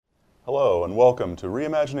Hello and welcome to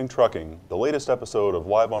Reimagining Trucking, the latest episode of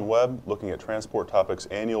Live on Web, looking at Transport Topic's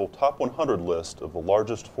annual Top 100 list of the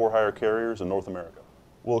largest for-hire carriers in North America.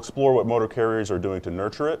 We'll explore what motor carriers are doing to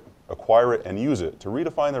nurture it, acquire it, and use it to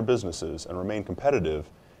redefine their businesses and remain competitive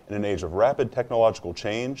in an age of rapid technological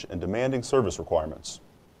change and demanding service requirements.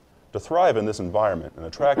 To thrive in this environment and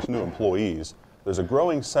attract new employees, there's a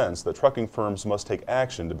growing sense that trucking firms must take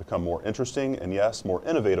action to become more interesting and, yes, more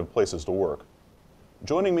innovative places to work.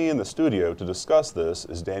 Joining me in the studio to discuss this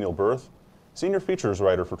is Daniel Berth, Senior Features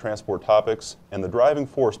Writer for Transport Topics and the driving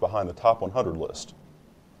force behind the Top 100 list.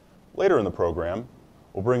 Later in the program,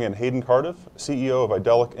 we'll bring in Hayden Cardiff, CEO of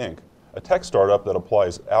Idelic Inc., a tech startup that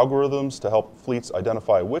applies algorithms to help fleets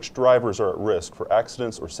identify which drivers are at risk for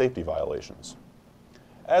accidents or safety violations.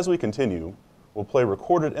 As we continue, we'll play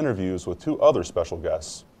recorded interviews with two other special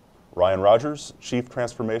guests, Ryan Rogers, Chief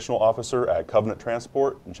Transformational Officer at Covenant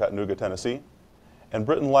Transport in Chattanooga, Tennessee, and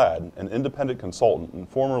Britton Ladd, an independent consultant and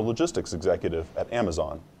former logistics executive at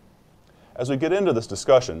Amazon. As we get into this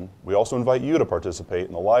discussion, we also invite you to participate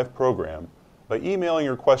in the live program by emailing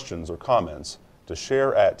your questions or comments to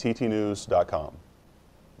share@ttnews.com.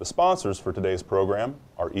 The sponsors for today's program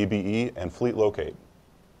are EBE and Fleet Locate.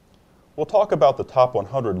 We'll talk about the Top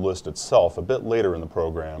 100 list itself a bit later in the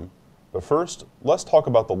program, but first, let's talk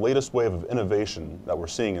about the latest wave of innovation that we're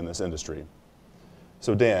seeing in this industry.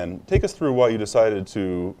 So Dan, take us through why you decided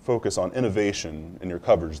to focus on innovation in your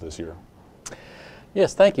coverage this year.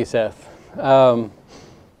 Yes, thank you, Seth. Why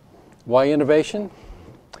innovation?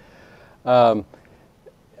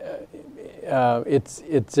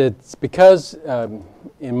 It's because,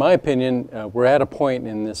 in my opinion, we're at a point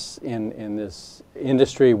in this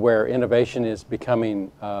industry where innovation is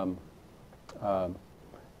becoming an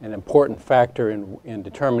important factor in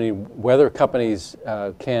determining whether companies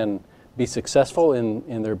can be successful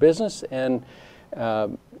in their business and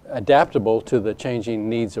adaptable to the changing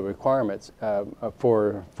needs and requirements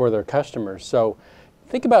for their customers. So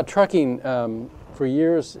think about trucking for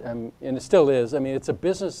years, and it still is. I mean, it's a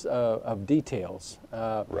business of details.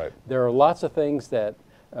 Right. There are lots of things that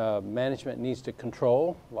management needs to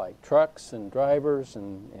control, like trucks and drivers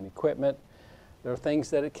and equipment. There are things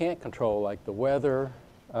that it can't control, like the weather,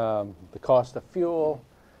 the cost of fuel,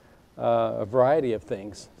 a variety of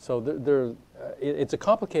things. So it's a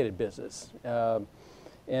complicated business,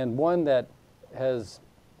 and one that has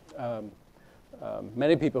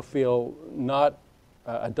many people feel not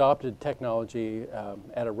adopted technology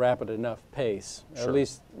at a rapid enough pace, Sure. At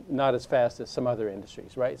least not as fast as some other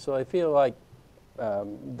industries, right? So I feel like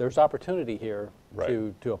there's opportunity here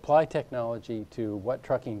Right. to apply technology to what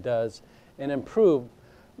trucking does and improve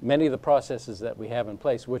many of the processes that we have in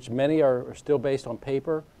place, which many are still based on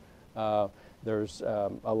paper. There's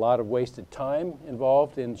a lot of wasted time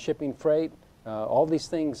involved in shipping freight. All these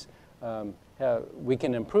things we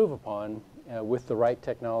can improve upon with the right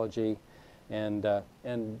technology and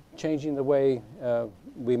changing the way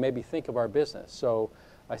we maybe think of our business. So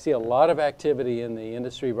I see a lot of activity in the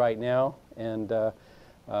industry right now, and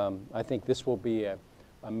I think this will be a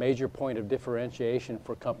major point of differentiation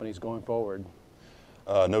for companies going forward.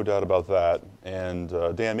 No doubt about that. And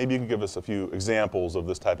Dan, maybe you can give us a few examples of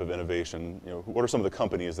this type of innovation. What are some of the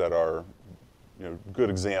companies that are good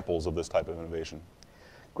examples of this type of innovation?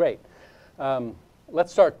 Great.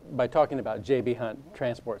 Let's start by talking about J.B. Hunt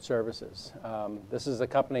Transport Services. This is a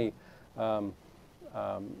company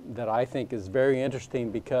that I think is very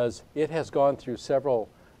interesting because it has gone through several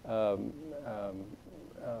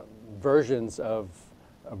versions of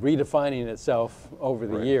redefining itself over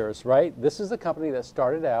the years, right? This is a company that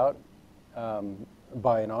started out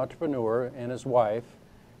by an entrepreneur and his wife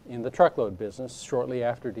in the truckload business shortly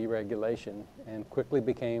after deregulation, and quickly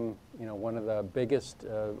became, one of the biggest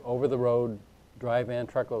over-the-road dry van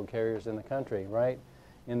truckload carriers in the country, right?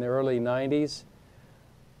 In the early 90s,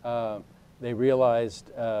 they realized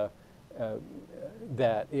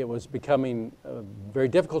that it was becoming very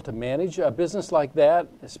difficult to manage a business like that,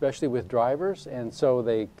 especially with drivers, and so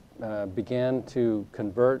they began to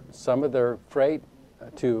convert some of their freight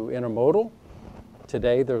to intermodal.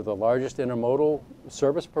 Today, they're the largest intermodal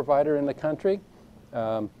service provider in the country.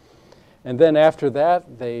 And then after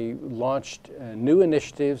that, they launched new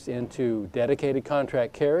initiatives into dedicated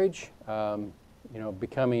contract carriage,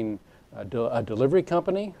 becoming a delivery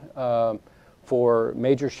company for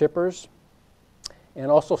major shippers, and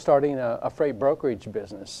also starting a freight brokerage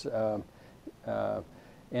business.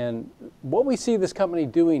 And what we see this company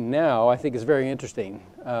doing now, I think, is very interesting.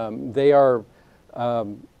 They are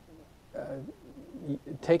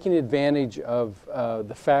taking advantage of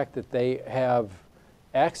the fact that they have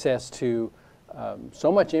access to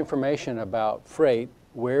so much information about freight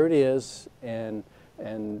where it is and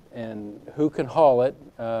who can haul it,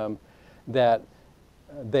 that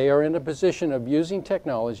they are in a position of using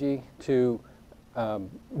technology to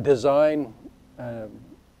design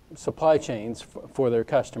supply chains for their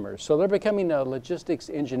customers. So they're becoming a logistics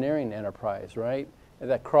engineering enterprise, right?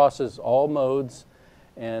 That crosses all modes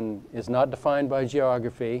and is not defined by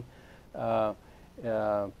geography. And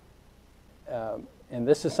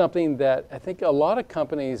this is something that I think a lot of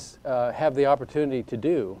companies have the opportunity to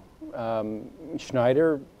do.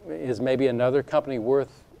 Schneider is maybe another company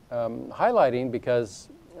worth highlighting because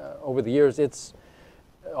over the years it's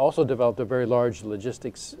also developed a very large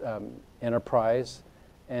logistics enterprise.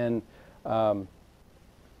 And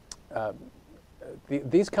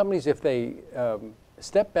these companies, if they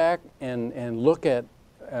step back and look at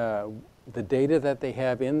the data that they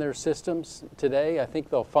have in their systems today, I think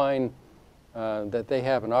they'll find that they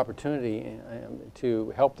have an opportunity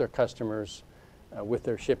to help their customers with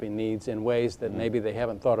their shipping needs in ways that maybe they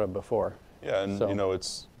haven't thought of before. Yeah, and you know,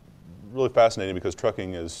 it's really fascinating because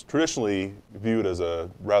trucking is traditionally viewed as a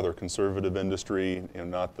rather conservative industry, you know,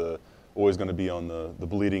 not always going to be on the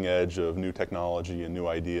bleeding edge of new technology and new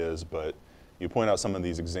ideas, but you point out some of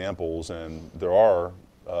these examples and there are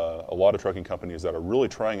a lot of trucking companies that are really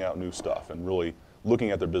trying out new stuff and really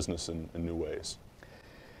looking at their business in new ways.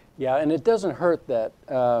 Yeah, and it doesn't hurt that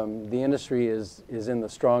the industry is in the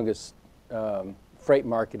strongest freight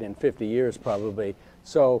market in 50 years probably.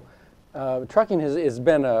 So trucking has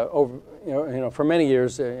been for many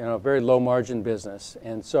years a very low margin business,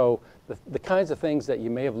 and so the kinds of things that you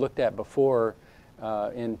may have looked at before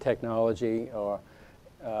in technology or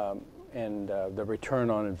and the return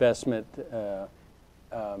on investment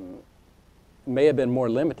may have been more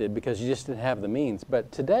limited because you just didn't have the means.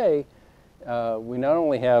 But today we not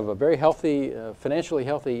only have a very healthy, financially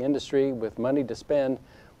healthy industry with money to spend,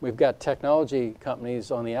 we've got technology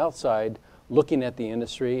companies on the outside looking at the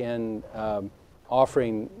industry and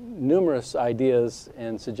offering numerous ideas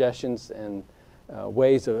and suggestions and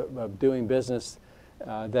ways of doing business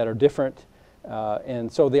that are different.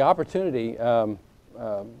 And so the opportunity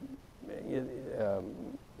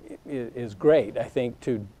is great, I think,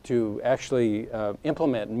 to actually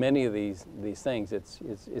implement many of these things.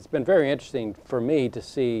 It's been very interesting for me to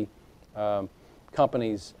see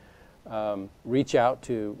companies reach out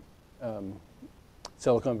to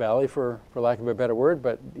Silicon Valley, for lack of a better word,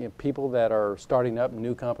 but people that are starting up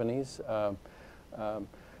new companies,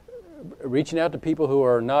 reaching out to people who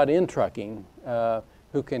are not in trucking,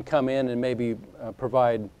 who can come in and maybe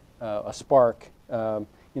provide a spark. A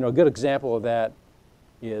good example of that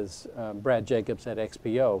is Brad Jacobs at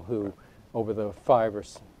XPO, who over the 5 or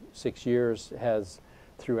 6 years has,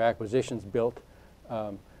 through acquisitions, built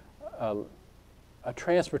a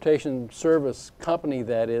transportation service company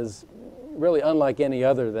that is really unlike any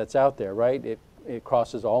other that's out there, right? It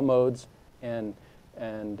crosses all modes, and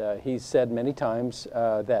he's said many times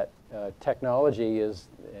that technology is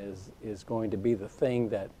going to be the thing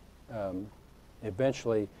that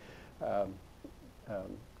eventually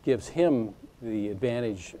gives him the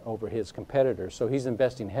advantage over his competitors. So he's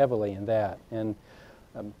investing heavily in that. And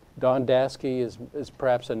Don Daskey is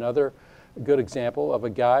perhaps another good example of a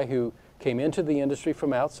guy who came into the industry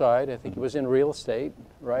from outside. I think he was in real estate,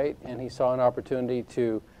 right? And he saw an opportunity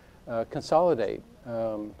to consolidate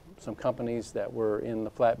some companies that were in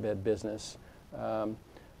the flatbed business.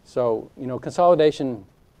 So consolidation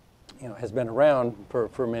has been around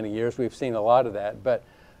for many years. We've seen a lot of that, but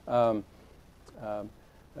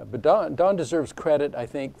Don deserves credit, I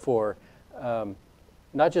think, for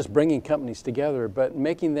not just bringing companies together, but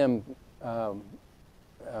making them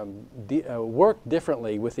work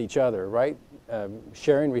differently with each other, right?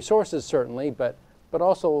 Sharing resources, certainly, but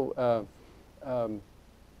also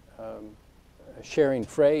sharing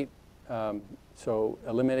freight, so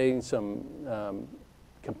eliminating some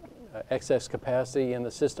excess capacity in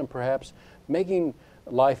the system, perhaps, making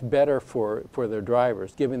life better for their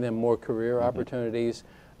drivers, giving them more career opportunities,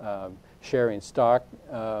 sharing stock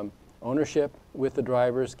ownership with the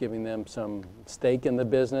drivers, giving them some stake in the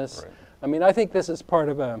business. Right. I mean, I think this is part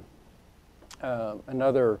of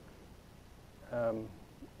another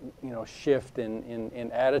shift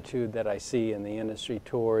in attitude that I see in the industry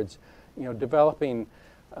towards developing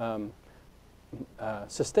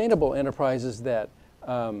sustainable enterprises that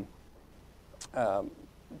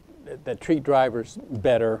that treat drivers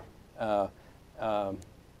better,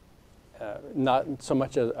 not so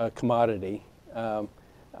much a commodity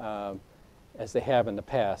as they have in the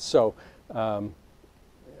past. So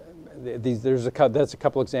that's a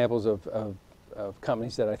couple examples of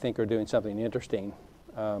companies that I think are doing something interesting.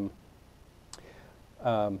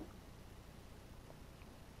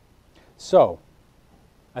 So,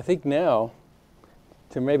 I think now,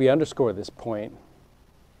 to maybe underscore this point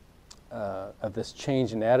of this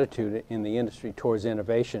change in attitude in the industry towards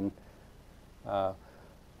innovation,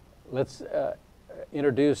 let's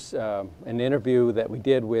introduce an interview that we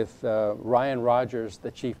did with Ryan Rogers,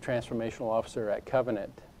 the Chief Transformational Officer at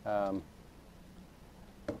Covenant. Want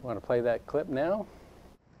to play that clip now?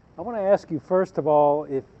 I want to ask you, first of all,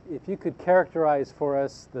 if you could characterize for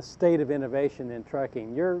us the state of innovation in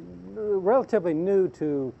trucking. You're relatively new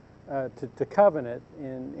to Covenant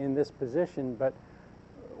in this position, but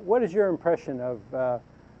what is your impression of the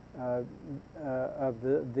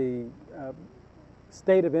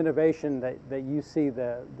state of innovation that you see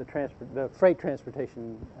the freight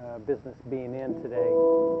transportation business being in today?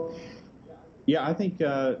 Yeah, I think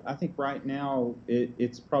right now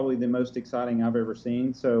it's probably the most exciting I've ever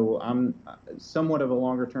seen. So I'm somewhat of a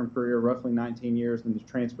longer-term career, roughly 19 years in the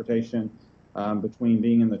transportation, between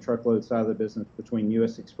being in the truckload side of the business, between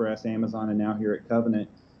U.S. Xpress, Amazon, and now here at Covenant.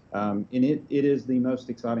 And it is the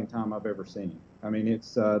most exciting time I've ever seen. I mean,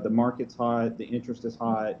 it's the market's hot, the interest is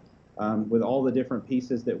hot, with all the different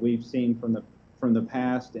pieces that we've seen from the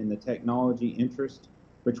past and the technology interest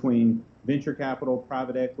between venture capital,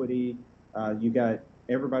 private equity. You got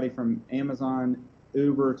everybody from Amazon,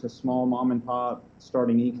 Uber to small mom and pop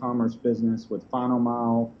starting e-commerce business with Final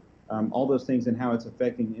Mile, all those things and how it's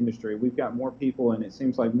affecting the industry. We've got more people and it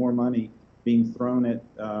seems like more money being thrown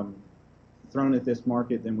at this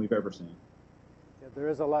market than we've ever seen. Yeah, there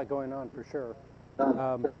is a lot going on for sure.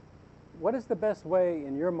 What is the best way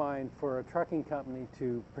in your mind for a trucking company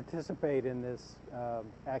to participate in this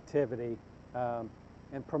activity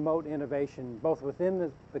and promote innovation both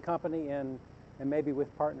within the company and maybe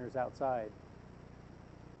with partners outside?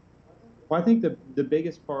 Well, I think the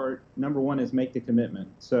biggest part, number one, is make the commitment.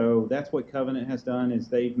 So that's what Covenant has done, is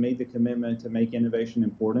they've made the commitment to make innovation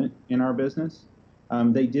important in our business.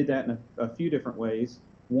 They did that in a few different ways.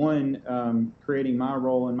 One, creating my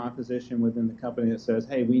role and my position within the company that says,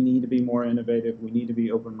 hey, we need to be more innovative, we need to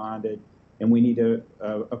be open-minded, and we need to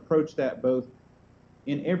approach that both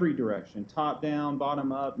in every direction, top down,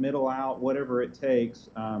 bottom up, middle out, whatever it takes.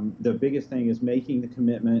 The biggest thing is making the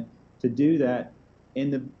commitment to do that.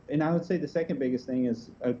 And I would say the second biggest thing is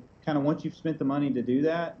kind of once you've spent the money to do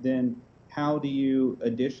that, then how do you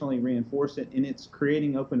additionally reinforce it? And it's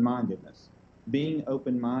creating open-mindedness, being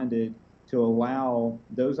open-minded to allow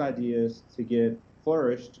those ideas to get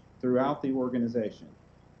flourished throughout the organization.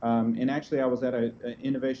 And actually, I was at an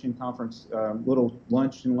innovation conference, little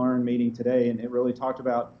lunch and learn meeting today, and it really talked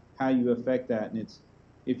about how you affect that. And it's,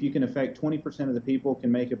 if you can affect 20% of the people,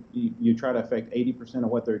 you try to affect 80% of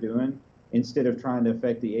what they're doing instead of trying to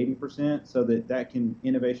affect the 80%, so that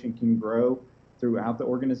innovation can grow throughout the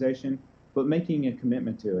organization, but making a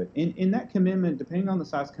commitment to it. And that commitment, depending on the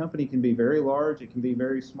size company, can be very large, it can be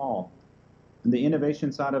very small. The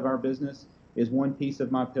innovation side of our business is one piece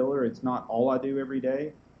of my pillar. It's not all I do every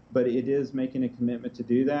day, but it is making a commitment to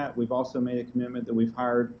do that. We've also made a commitment that we've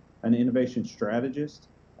hired an innovation strategist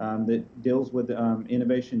that deals with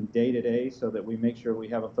innovation day to day, so that we make sure we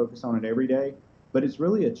have a focus on it every day. But it's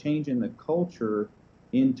really a change in the culture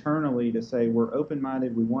internally to say we're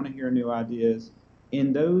open-minded, we want to hear new ideas.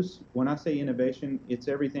 In those, when I say innovation, it's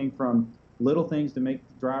everything from little things to make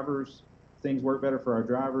things work better for our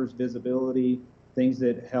drivers, visibility, things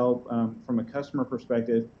that help from a customer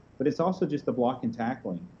perspective, but it's also just the block and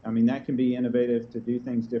tackling. I mean, that can be innovative to do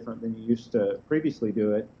things different than you used to previously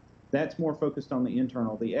do it. That's more focused on the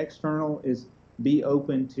internal. The external is be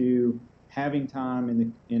open to having time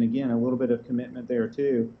and again, a little bit of commitment there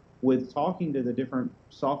too, with talking to the different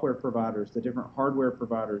software providers, the different hardware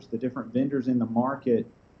providers, the different vendors in the market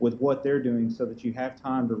with what they're doing, so that you have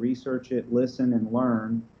time to research it, listen, and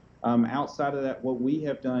learn. Outside of that, what we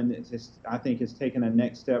have done is I think has taken a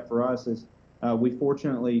next step for us is we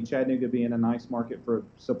fortunately, Chattanooga being a nice market for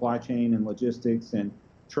supply chain and logistics and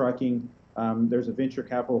trucking, there's a venture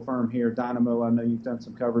capital firm here, Dynamo. I know you've done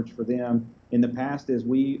some coverage for them in the past, is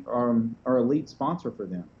we are a lead sponsor for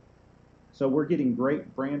them. So we're getting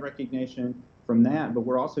great brand recognition from that, but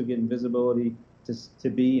we're also getting visibility to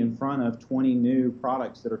be in front of 20 new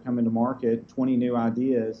products that are coming to market, 20 new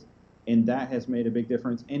ideas. And that has made a big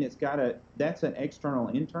difference. And that's an external,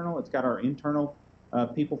 internal. It's got our internal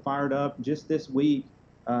people fired up. Just this week,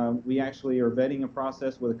 we actually are vetting a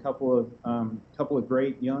process with a couple of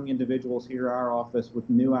great young individuals here at our office with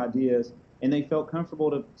new ideas. And they felt comfortable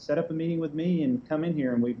to set up a meeting with me and come in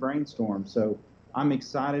here and we brainstorm. So I'm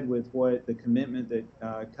excited with what the commitment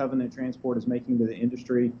that Covenant Transport is making to the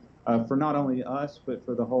industry for not only us, but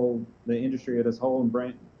for the industry as a whole,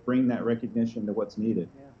 and bring that recognition to what's needed.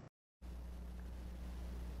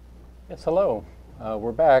 Yeah. Yes, hello.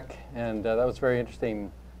 We're back, and that was very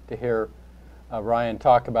interesting to hear Ryan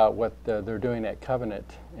talk about what they're doing at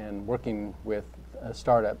Covenant and working with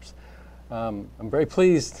startups. I'm very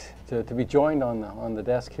pleased to be joined on the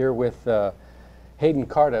desk here with Hayden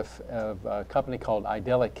Cardiff of a company called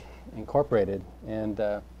Idelic Incorporated, and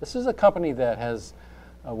this is a company that has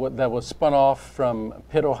that was spun off from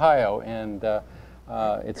Pitt, Ohio, and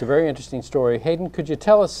it's a very interesting story. Hayden, could you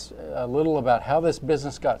tell us a little about how this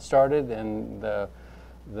business got started and the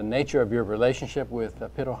nature of your relationship with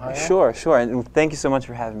Pitt, Ohio? Sure, and thank you so much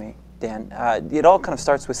for having me, Dan. It all kind of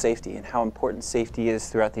starts with safety and how important safety is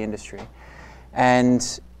throughout the industry.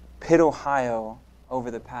 And Pitt, Ohio,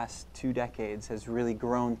 over the past 2 decades, has really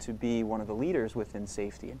grown to be one of the leaders within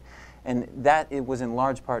safety. And that it was in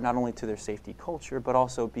large part not only to their safety culture, but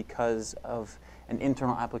also because of an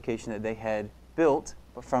internal application that they had built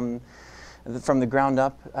from the ground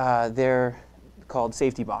up. They're called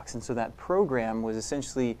Safety Box, and so that program was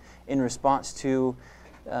essentially in response to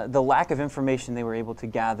the lack of information they were able to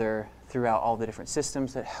gather throughout all the different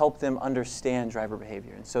systems that helped them understand driver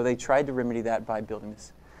behavior. And so they tried to remedy that by building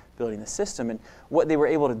the system. And what they were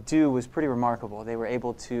able to do was pretty remarkable. They were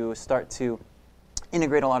able to start to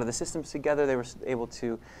integrate a lot of the systems together. They were able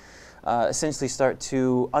to essentially start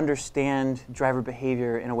to understand driver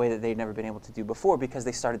behavior in a way that they'd never been able to do before, because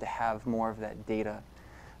they started to have more of that data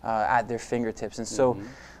at their fingertips. And so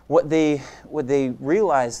what they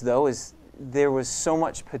realized, though, is there was so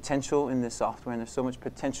much potential in this software, and there's so much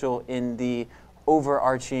potential in the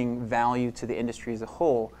overarching value to the industry as a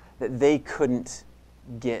whole that they couldn't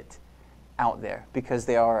get out there, because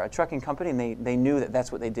they are a trucking company, and they knew that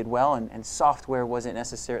that's what they did well, and software wasn't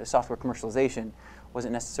necessarily, software commercialization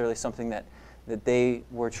wasn't necessarily something that they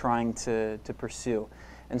were trying to pursue.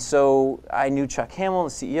 And so I knew Chuck Hamill, the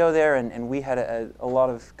CEO there, and we had a lot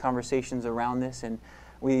of conversations around this, and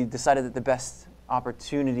we decided that the best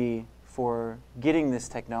opportunity for getting this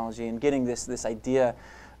technology and getting this idea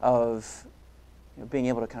of being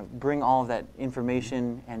able to kind of bring all of that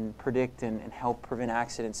information and predict and help prevent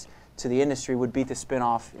accidents to the industry would be to spin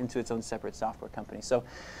off into its own separate software company. So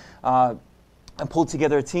I pulled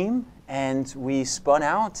together a team, and we spun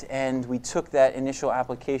out, and we took that initial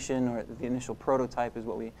application, or the initial prototype is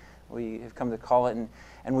what we have come to call it,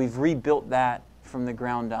 and we've rebuilt that from the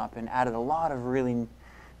ground up and added a lot of really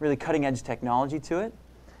cutting edge technology to it.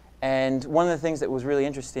 And one of the things that was really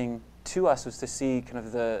interesting to us was to see kind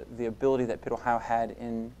of the ability that Pitt, Ohio had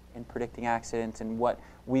in predicting accidents, and what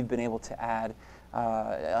we've been able to add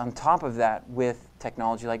on top of that with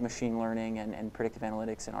technology like machine learning and predictive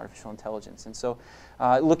analytics and artificial intelligence. And so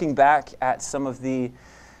looking back at some of the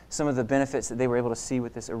benefits that they were able to see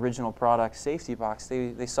with this original product, Safety Box,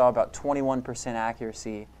 they saw about 21%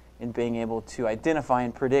 accuracy in being able to identify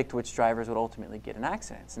and predict which drivers would ultimately get in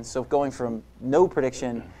accidents. And so going from no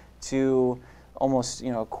prediction to almost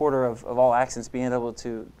a quarter of all accidents being able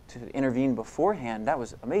to intervene beforehand, that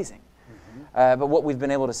was amazing. But what we've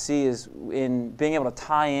been able to see is in being able to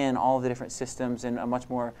tie in all of the different systems in a much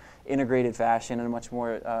more integrated fashion and a much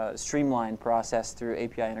more streamlined process through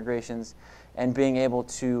API integrations, and being able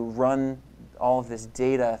to run all of this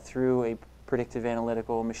data through a predictive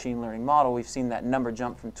analytical machine learning model, we've seen that number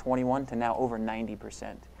jump from 21 to now over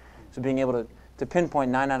 90%. So being able to pinpoint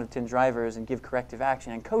 9 out of 10 drivers and give corrective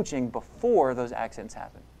action and coaching before those accidents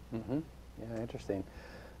happen. Yeah, interesting.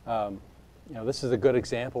 This is a good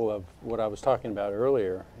example of what I was talking about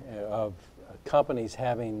earlier, of companies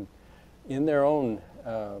having in their own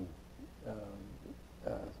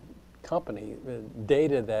company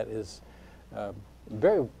data that is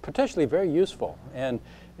potentially very useful. And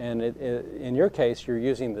in your case, you're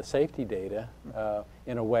using the safety data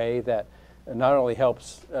in a way that not only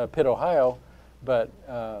helps Pitt, Ohio, but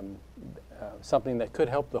something that could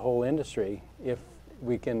help the whole industry if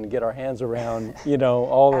we can get our hands around,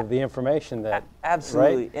 all of the information that.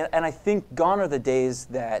 Absolutely, right? And I think gone are the days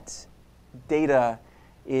that data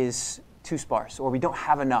is too sparse, or we don't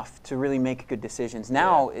have enough to really make good decisions.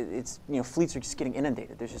 Now it's fleets are just getting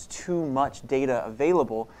inundated. There's just too much data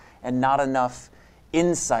available, and not enough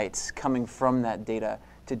insights coming from that data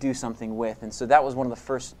to do something with. And so that was one of the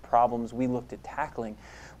first problems we looked at tackling,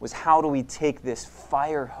 was how do we take this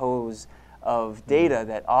fire hose of data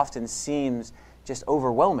that often seems just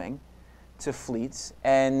overwhelming to fleets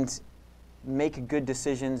and make good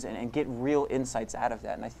decisions and get real insights out of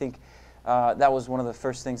that. And I think that was one of the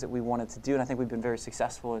first things that we wanted to do, and I think we've been very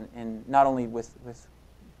successful in not only with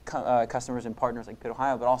customers and partners like Pitt,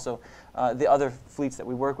 Ohio, but also the other fleets that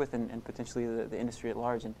we work with and potentially the industry at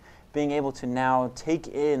large. And being able to now take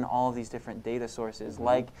in all of these different data sources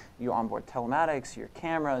like your onboard telematics, your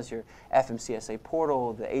cameras, your FMCSA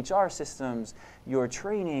portal, the HR systems, your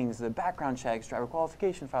trainings, the background checks, driver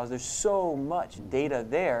qualification files. There's so much data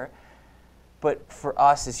there. But for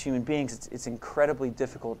us as human beings, it's incredibly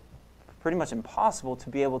difficult, pretty much impossible, to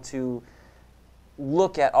be able to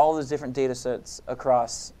look at all those different data sets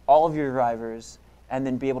across all of your drivers and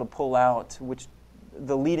then be able to pull out which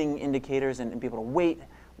the leading indicators and be able to weight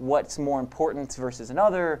what's more important versus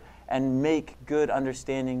another and make good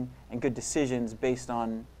understanding and good decisions based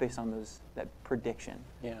on that prediction.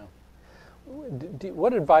 Yeah.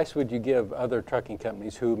 What advice would you give other trucking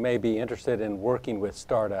companies who may be interested in working with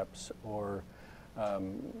startups or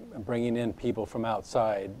bringing in people from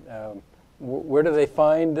outside? Where do they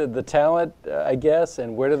find the talent, I guess,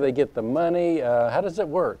 and where do they get the money? How does it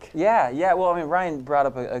work? Yeah. Well, I mean, Ryan brought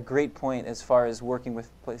up a great point as far as working with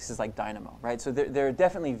places like Dynamo, right? So there are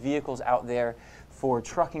definitely vehicles out there for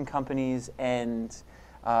trucking companies and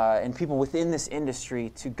people within this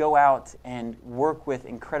industry to go out and work with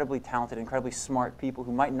incredibly talented, incredibly smart people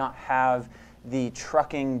who might not have the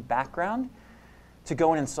trucking background to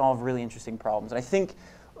go in and solve really interesting problems. And I think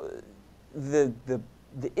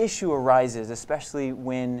the issue arises, especially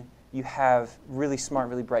when you have really smart,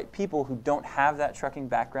 really bright people who don't have that trucking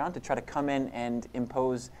background, to try to come in and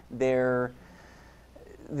impose their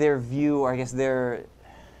view, or I guess their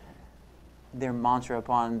mantra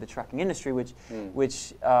upon the trucking industry, which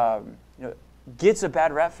gets a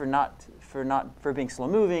bad rap for being slow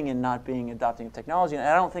moving and not being adopting technology. And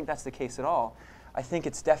I don't think that's the case at all. I think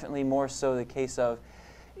it's definitely more so the case of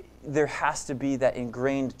there has to be that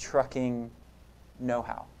ingrained trucking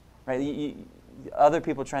know-how, right? Other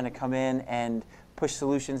people trying to come in and push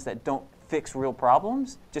solutions that don't fix real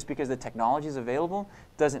problems just because the technology is available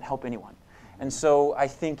doesn't help anyone. And so I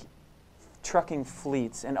think trucking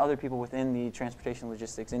fleets and other people within the transportation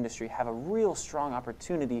logistics industry have a real strong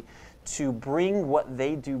opportunity to bring what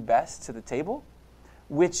they do best to the table,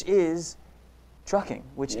 which is trucking,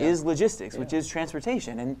 which is logistics, which is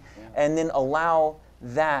transportation, and then allow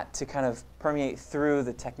that to kind of permeate through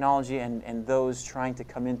the technology and those trying to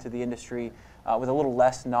come into the industry with a little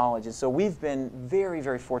less knowledge. And so we've been very,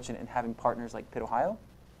 very fortunate in having partners like Pitt, Ohio,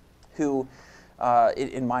 who,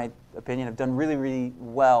 in my opinion, have done really, really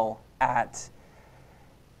well at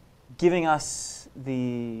giving us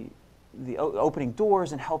the opening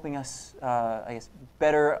doors and helping us, I guess,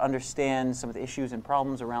 better understand some of the issues and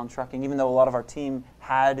problems around trucking. Even though a lot of our team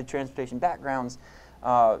had transportation backgrounds,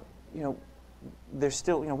 there's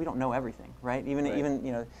still, we don't know everything, right?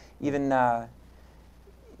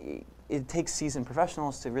 It takes seasoned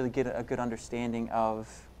professionals to really get a good understanding of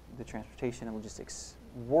the transportation and logistics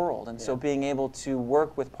world. And so being able to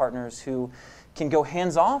work with partners who can go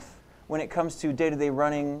hands off when it comes to day-to-day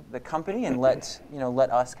running the company and let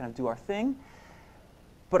us kind of do our thing,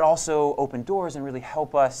 but also open doors and really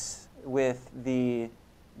help us with the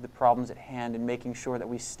problems at hand and making sure that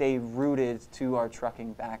we stay rooted to our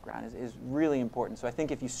trucking background is really important. So I think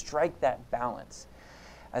if you strike that balance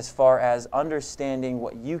as far as understanding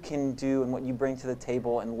what you can do and what you bring to the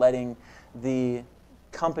table and letting the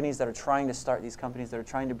companies that are trying to start these companies that are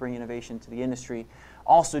trying to bring innovation to the industry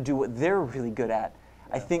also do what they're really good at,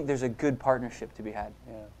 I think there's a good partnership to be had.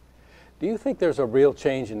 Yeah. Do you think there's a real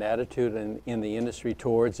change in attitude in the industry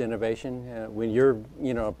towards innovation? When you're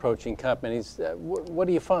approaching companies, what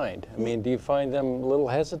do you find? I mean, do you find them a little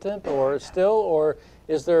hesitant or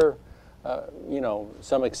is there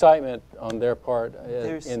some excitement on their part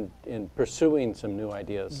in pursuing some new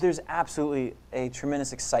ideas? There's absolutely a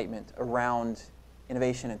tremendous excitement around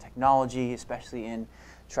innovation and technology, especially in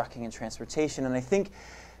trucking and transportation. And I think,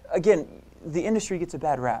 again, the industry gets a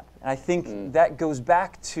bad rap. And I think that goes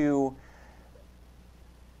back to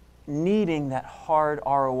needing that hard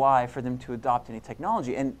ROI for them to adopt any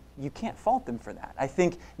technology. And you can't fault them for that. I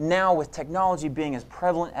think now with technology being as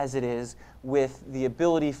prevalent as it is, with the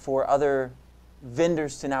ability for other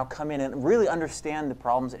vendors to now come in and really understand the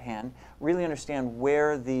problems at hand, really understand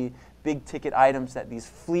where the big ticket items that these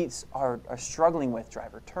fleets are struggling with,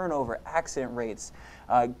 driver turnover, accident rates,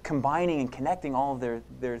 combining and connecting all of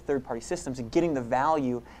their third-party systems and getting the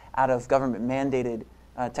value out of government-mandated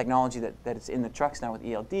technology that is in the trucks now with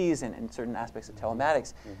ELDs and certain aspects of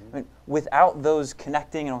telematics. I mean, without those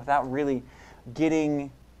connecting and without really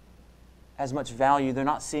getting as much value, they're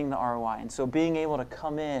not seeing the ROI. And so being able to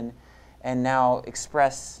come in and now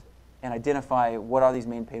express and identify what are these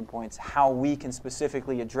main pain points, how we can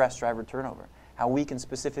specifically address driver turnover, how we can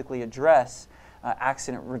specifically address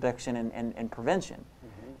accident reduction and prevention,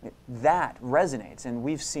 that resonates, and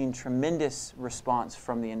we've seen tremendous response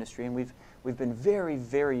from the industry, and we've been very,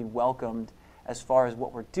 very welcomed as far as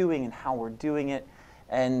what we're doing and how we're doing it.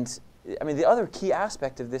 And I mean, the other key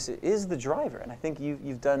aspect of this is the driver, and I think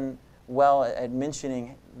you've done well at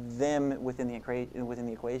mentioning them within the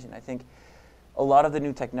equation. I think a lot of the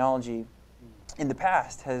new technology in the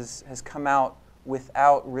past has come out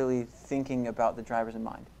without really thinking about the drivers in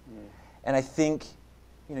mind. And I think,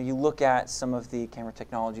 you know, you look at some of the camera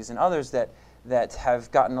technologies and others that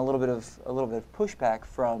have gotten a little bit of pushback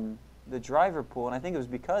from the driver pool, and I think it was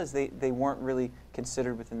because they weren't really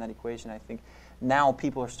considered within that equation. I think now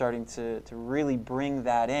people are starting to really bring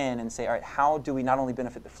that in and say, all right, how do we not only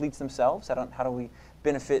benefit the fleets themselves, how do we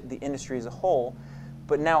benefit the industry as a whole,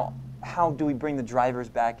 but now how do we bring the drivers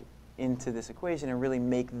back into this equation and really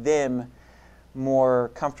make them more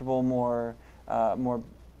comfortable, more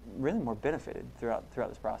benefited throughout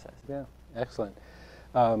this process. Yeah, excellent.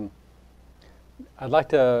 I'd like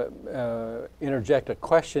to interject a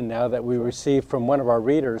question now that we received from one of our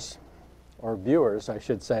readers, or viewers, I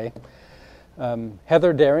should say.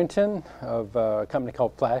 Heather Darrington of a company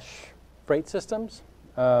called Flash Freight Systems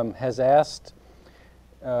has asked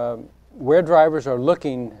where drivers are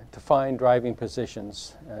looking to find driving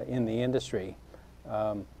positions in the industry.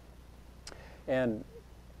 And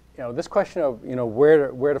you know, this question of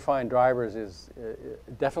where to find drivers is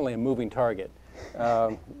definitely a moving target.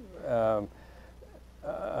 But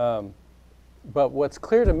what's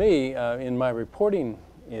clear to me in my reporting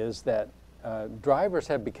is that drivers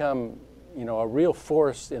have become a real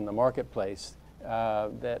force in the marketplace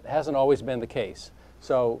that hasn't always been the case.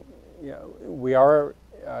 So we are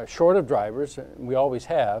short of drivers, we always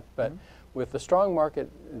have, but with the strong market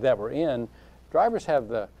that we're in, drivers have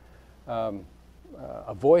the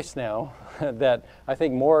a voice now that I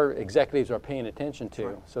think more executives are paying attention to.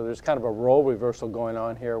 Right. So there's kind of a role reversal going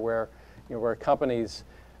on here where where companies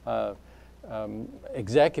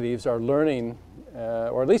executives are learning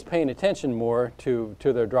or at least paying attention more to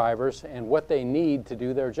their drivers and what they need to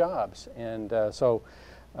do their jobs. And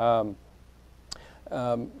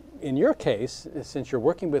in your case, since you're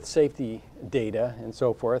working with safety data and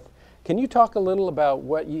so forth, can you talk a little about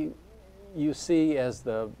what you see as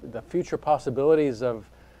the future possibilities of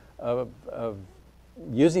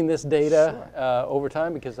using this data over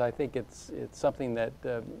time? Because I think it's something that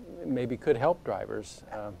maybe could help drivers.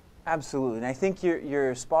 Absolutely, and I think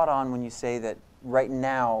you're spot on when you say that right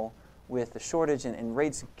now with the shortage and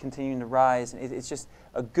rates continuing to rise, it's just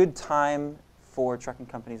a good time for trucking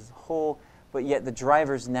companies as a whole, but yet the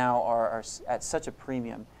drivers now are at such a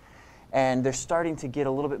premium. And they're starting to get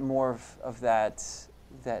a little bit more of that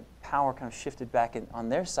power kind of shifted back on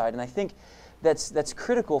their side. And I think that's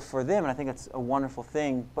critical for them, and I think that's a wonderful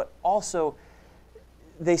thing. But also,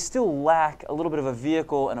 they still lack a little bit of a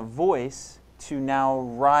vehicle and a voice to now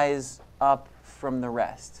rise up from the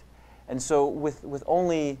rest. And so with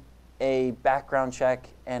only a background check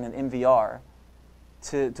and an MVR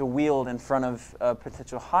to wield in front of a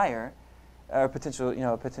potential hire, or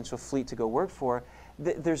a potential fleet to go work for,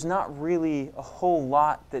 there's not really a whole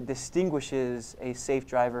lot that distinguishes a safe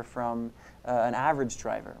driver from an average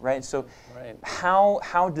driver, right? So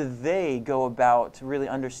how do they go about really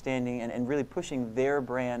understanding and really pushing their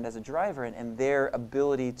brand as a driver and their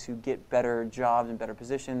ability to get better jobs and better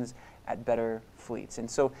positions at better fleets? And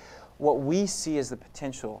so what we see as the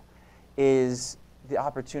potential is the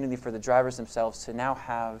opportunity for the drivers themselves to now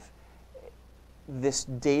have this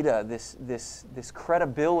data, this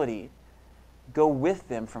credibility go with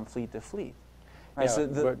them from fleet to fleet. Right? Yeah,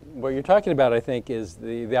 So what you're talking about, I think, is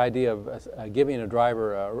the idea of giving a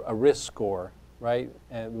driver a risk score, right?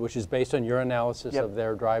 Which is based on your analysis of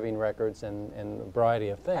their driving records and a variety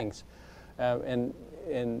of things. And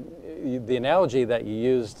the analogy that you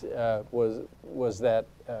used was that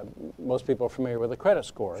most people are familiar with a credit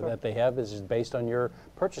score that they have is based on your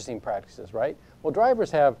purchasing practices, right? Well,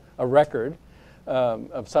 drivers have a record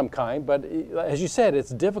of some kind, but as you said,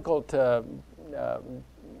 it's difficult to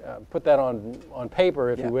put that on paper,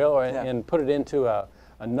 if you will, and put it into a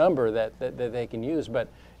number that they can use. But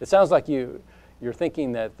it sounds like you're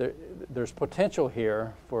thinking that there's potential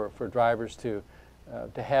here for drivers to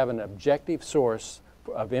have an objective source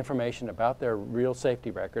of information about their real safety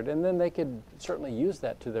record, and then they could certainly use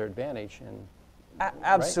that to their advantage.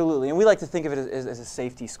 Absolutely, and we like to think of it as a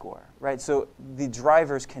safety score, right? So the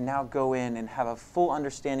drivers can now go in and have a full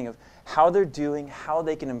understanding of how they're doing, how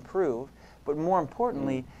they can improve, but more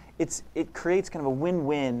importantly, it creates kind of a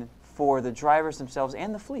win-win for the drivers themselves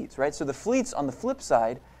and the fleets, right? So the fleets, on the flip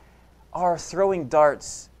side, are throwing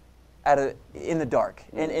darts in the dark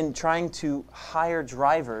and trying to hire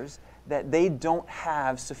drivers that they don't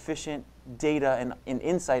have sufficient data and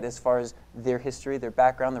insight as far as their history, their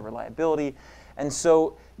background, their reliability. And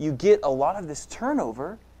so you get a lot of this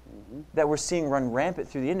turnover that we're seeing run rampant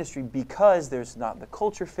through the industry because there's not the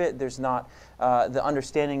culture fit, there's not the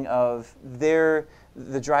understanding of the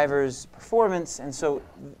driver's performance. And so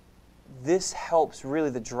this helps really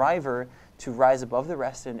the driver to rise above the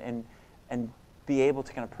rest and be able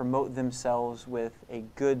to kind of promote themselves with a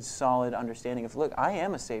good, solid understanding of, look, I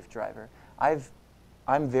am a safe driver.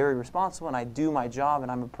 I'm very responsible and I do my job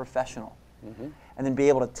and I'm a professional. And then be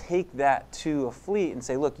able to take that to a fleet and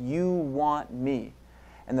say, look, you want me.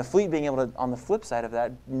 And the fleet being able to, on the flip side of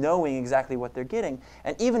that, knowing exactly what they're getting.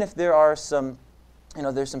 And even if there are some,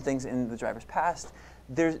 there's some things in the driver's past,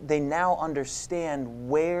 they now understand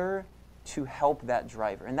where to help that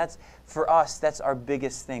driver. And that's, for us, that's our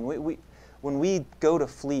biggest thing. When we go to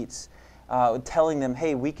fleets, telling them,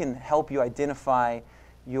 hey, we can help you identify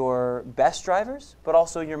your best drivers, but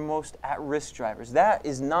also your most at-risk drivers. That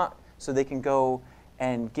is not so they can go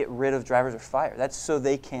and get rid of drivers or fire. That's so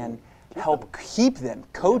they can help keep them,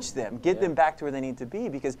 coach them, get them back to where they need to be.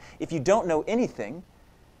 Because if you don't know anything,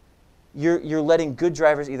 you're letting good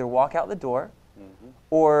drivers either walk out the door,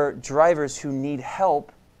 or drivers who need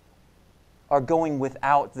help are going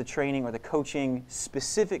without the training or the coaching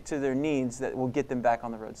specific to their needs that will get them back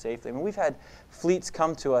on the road safely. I mean, we've had fleets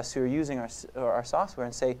come to us who are using our software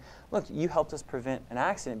and say, look, you helped us prevent an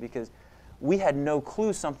accident because we had no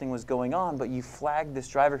clue something was going on, but you flagged this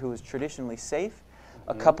driver who was traditionally safe.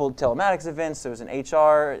 A couple telematics events, there was an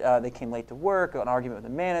HR, they came late to work, an argument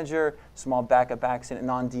with the manager, small backup accident,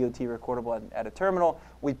 non-DOT recordable at a terminal.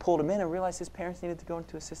 We pulled him in and realized his parents needed to go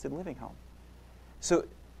into assisted living home. So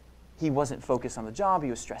he wasn't focused on the job, he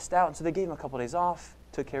was stressed out, and so they gave him a couple days off,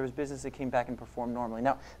 took care of his business, they came back and performed normally.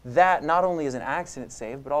 Now, that not only is an accident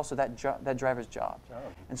saved, but also that driver's job.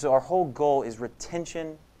 And so our whole goal is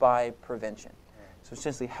retention by prevention. So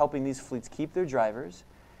essentially helping these fleets keep their drivers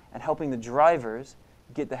and helping the drivers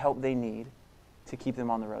get the help they need to keep them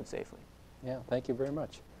on the road safely. Yeah, thank you very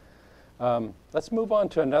much. Let's move on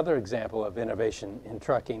to another example of innovation in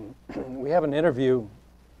trucking. We have an interview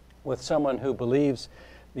with someone who believes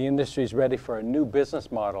the industry is ready for a new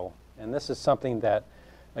business model, and this is something that,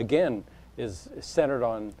 again, is centered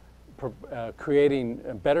on creating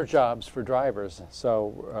better jobs for drivers.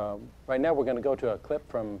 So right now we're going to go to a clip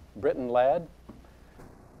from Britton Ladd.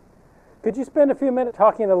 Could you spend a few minutes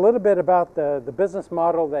talking a little bit about the business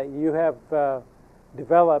model that you have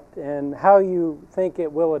developed and how you think it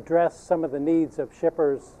will address some of the needs of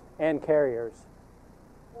shippers and carriers?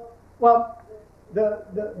 Well,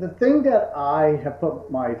 the thing that I have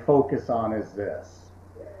put my focus on is this.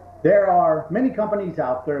 There are many companies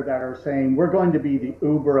out there that are saying we're going to be the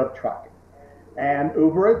Uber of trucking. And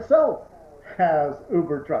Uber itself has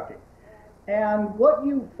Uber trucking. And what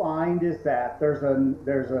you find is that there's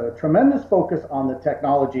a tremendous focus on the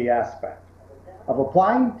technology aspect of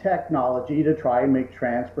applying technology to try and make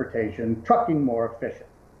transportation, trucking more efficient.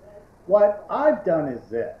 What I've done is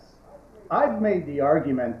this. I've made the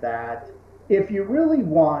argument that if you really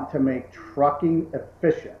want to make trucking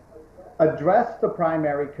efficient, address the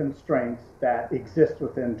primary constraints that exist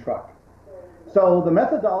within trucking. So the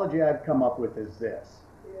methodology I've come up with is this.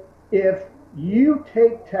 If you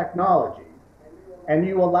take technology and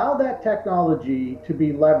you allow that technology to be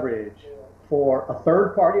leveraged for a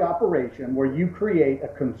third-party operation where you create a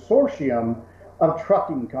consortium of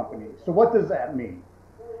trucking companies. So what does that mean?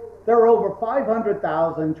 There are over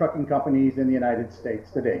 500,000 trucking companies in the United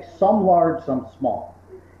States today, some large, some small.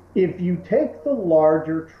 If you take the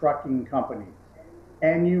larger trucking companies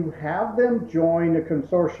and you have them join a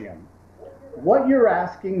consortium, what you're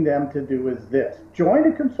asking them to do is this: join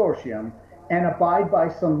a consortium and abide by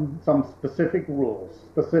some specific rules,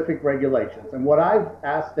 specific regulations. And what I've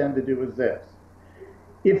asked them to do is this: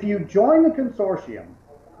 if you join the consortium,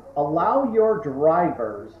 allow your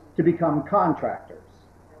drivers to become contractors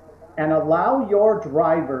and allow your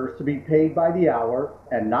drivers to be paid by the hour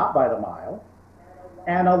and not by the mile,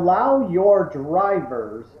 and allow your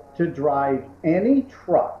drivers to drive any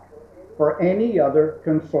truck for any other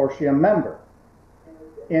consortium member.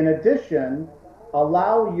 In addition,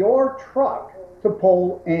 allow your truck to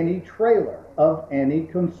pull any trailer of any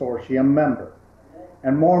consortium member.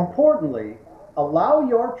 And more importantly, allow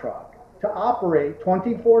your truck to operate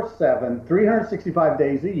 24/7, 365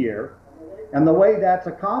 days a year. And the way that's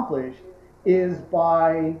accomplished is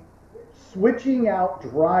by switching out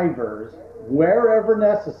drivers wherever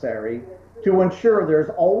necessary to ensure there's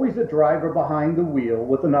always a driver behind the wheel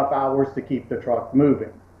with enough hours to keep the truck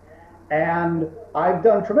moving. And I've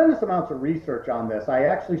done tremendous amounts of research on this. I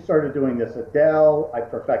actually started doing this at Dell, I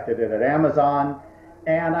perfected it at Amazon,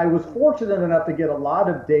 and I was fortunate enough to get a lot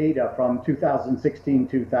of data from 2016,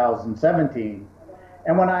 2017.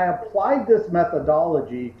 And when I applied this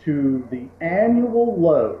methodology to the annual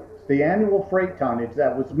loads, the annual freight tonnage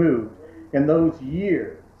that was moved in those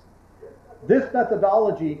years, this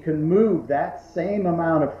methodology can move that same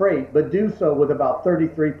amount of freight, but do so with about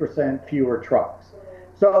 33% fewer trucks.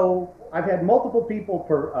 So I've had multiple people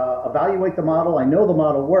evaluate the model. I know the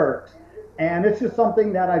model works, and it's just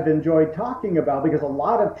something that I've enjoyed talking about because a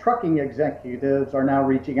lot of trucking executives are now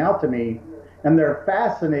reaching out to me, and they're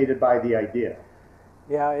fascinated by the idea.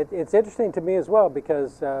 Yeah, it's interesting to me as well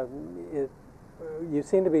because you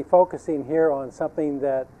seem to be focusing here on something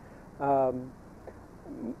that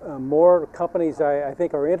more companies I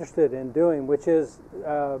think are interested in doing, which is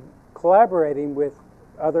collaborating with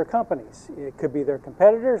other companies. It could be their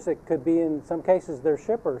competitors, it could be in some cases their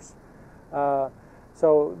shippers.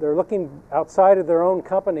 So they're looking outside of their own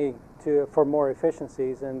company for more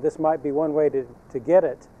efficiencies, and this might be one way to get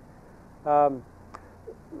it.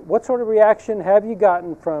 What sort of reaction have you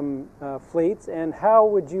gotten from fleets, and how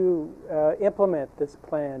would you implement this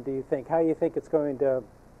plan, do you think? How do you think it's going to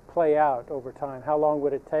play out over time? How long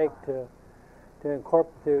would it take to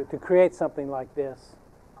create something like this?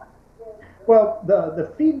 Well,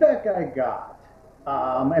 the feedback I got,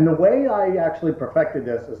 and the way I actually perfected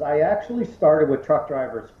this is I actually started with truck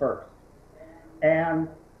drivers first. And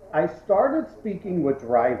I started speaking with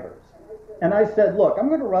drivers. And I said, look, I'm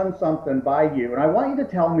going to run something by you, and I want you to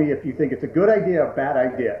tell me if you think it's a good idea or a bad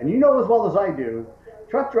idea. And you know as well as I do,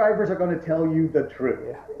 truck drivers are going to tell you the truth.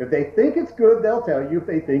 Yeah. If they think it's good, they'll tell you. If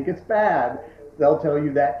they think it's bad, they'll tell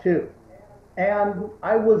you that too. And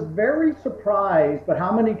I was very surprised by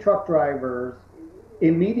how many truck drivers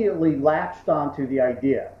immediately latched onto the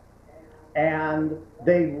idea. And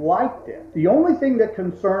they liked it. The only thing that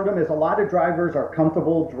concerned them is a lot of drivers are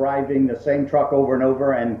comfortable driving the same truck over and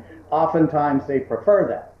over, and oftentimes they prefer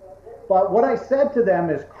that. But what I said to them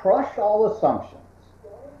is crush all assumptions.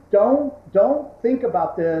 Don't think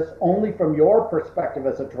about this only from your perspective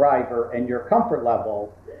as a driver and your comfort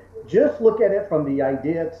level. Just look at it from the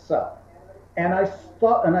idea itself. And I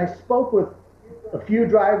spoke with a few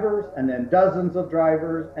drivers and then dozens of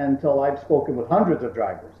drivers until I've spoken with hundreds of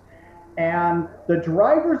drivers. And the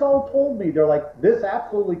drivers all told me, they're like, this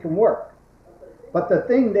absolutely can work. But the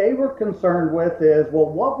thing they were concerned with is, well,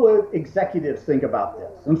 what would executives think about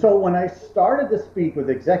this? And so when I started to speak with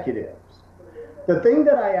executives, the thing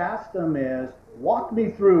that I asked them is, walk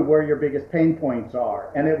me through where your biggest pain points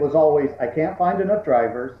are. And it was always, I can't find enough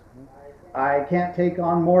drivers, I can't take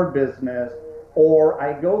on more business, or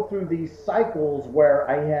I go through these cycles where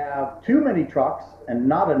I have too many trucks and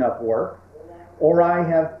not enough work, or I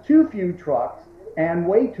have too few trucks and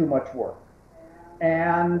way too much work.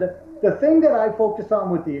 And the thing that I focused on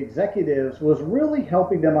with the executives was really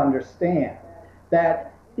helping them understand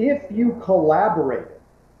that if you collaborated,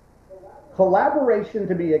 collaboration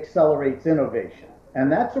to me accelerates innovation.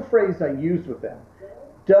 And that's a phrase I use with them.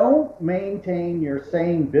 Don't maintain your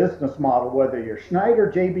same business model, whether you're Schneider,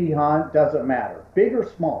 J.B. Hunt, doesn't matter, big or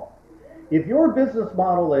small. If your business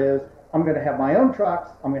model is, I'm going to have my own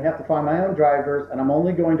trucks, I'm going to have to find my own drivers, and I'm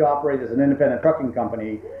only going to operate as an independent trucking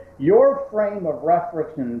company, your frame of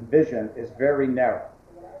reference and vision is very narrow.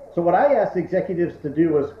 So what I ask executives to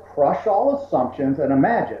do is crush all assumptions and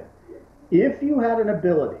imagine if you had an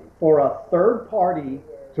ability for a third party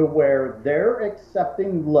to where they're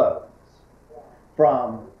accepting loads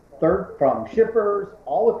from shippers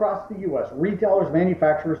all across the U.S., retailers,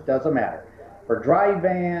 manufacturers, doesn't matter, for dry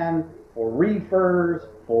van, for reefers,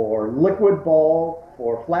 for liquid bulk,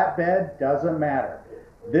 for flatbed, doesn't matter.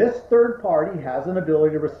 This third party has an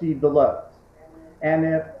ability to receive the loads. And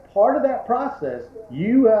if part of that process,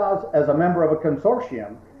 you as a member of a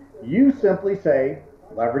consortium, you simply say,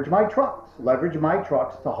 leverage my trucks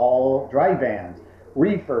to haul dry vans,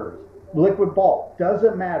 reefers, liquid bulk,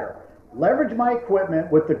 doesn't matter. Leverage my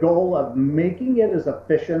equipment with the goal of making it as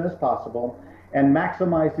efficient as possible and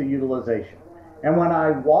maximize the utilization. And when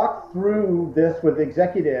I walked through this with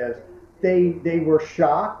executives, they were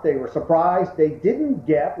shocked, they were surprised, they didn't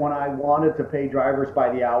get when I wanted to pay drivers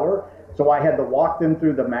by the hour, so I had to walk them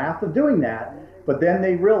through the math of doing that, but then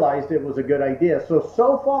they realized it was a good idea.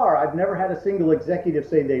 So far, I've never had a single executive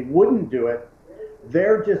say they wouldn't do it.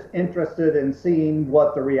 They're just interested in seeing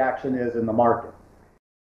what the reaction is in the market.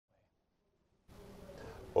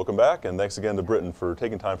 Welcome back, and thanks again to Britton for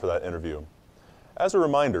taking time for that interview. As a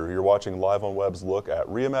reminder, you're watching Live on Web's look at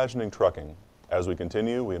reimagining trucking. As we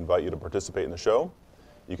continue, we invite you to participate in the show.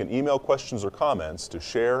 You can email questions or comments to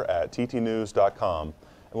share@ttnews.com,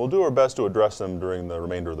 and we'll do our best to address them during the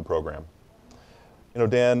remainder of the program. You know,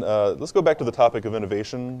 Dan, let's go back to the topic of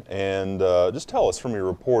innovation, and just tell us from your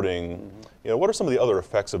reporting, you know, what are some of the other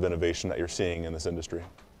effects of innovation that you're seeing in this industry?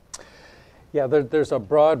 Yeah, there's a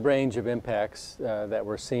broad range of impacts that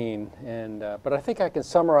we're seeing, but I think I can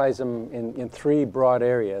summarize them in three broad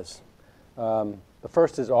areas. The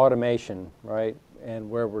first is automation, right? And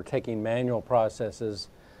where we're taking manual processes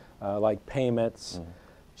like payments,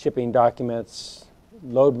 shipping documents,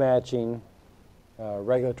 load matching,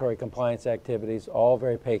 regulatory compliance activities, all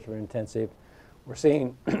very paper intensive. We're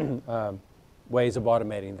seeing ways of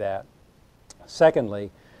automating that.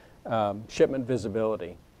 Secondly, shipment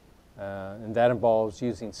visibility. And that involves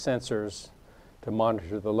using sensors to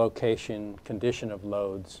monitor the location, condition of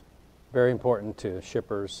loads. Very important to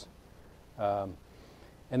shippers.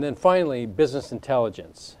 And then finally, business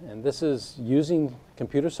intelligence. And this is using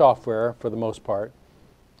computer software, for the most part,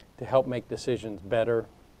 to help make decisions better,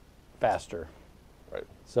 faster. Right.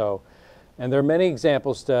 So, and there are many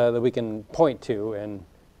examples that we can point to. And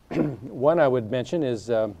one I would mention is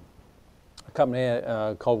a company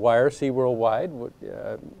called YRC Worldwide,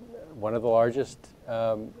 one of the largest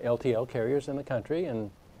LTL carriers in the country, and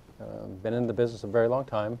been in the business a very long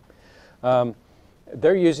time.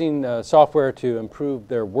 They're using software to improve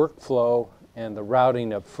their workflow and the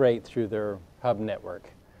routing of freight through their hub network.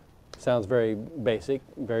 Sounds very basic,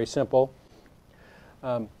 very simple.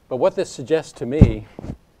 But what this suggests to me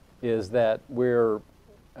is that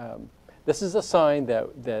this is a sign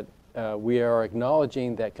that we are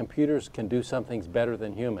acknowledging that computers can do some things better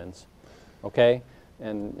than humans, okay?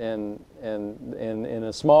 And in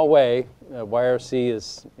a small way, YRC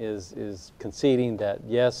is conceding that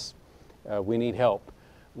yes, we need help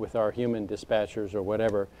with our human dispatchers or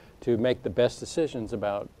whatever to make the best decisions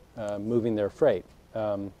about moving their freight.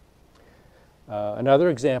 Another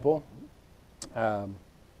example, at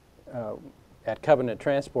Covenant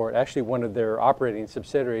Transport, actually one of their operating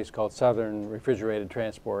subsidiaries called Southern Refrigerated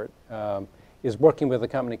Transport is working with a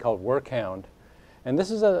company called Workhound. And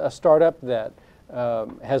this is a startup that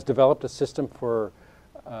has developed a system for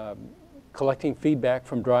collecting feedback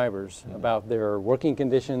from drivers about their working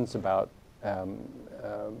conditions, about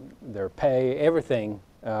their pay, everything.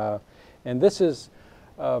 And this is,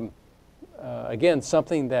 again,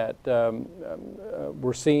 something that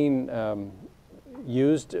we're seeing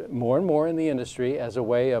used more and more in the industry as a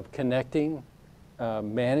way of connecting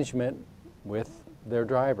management with their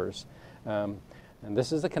drivers. And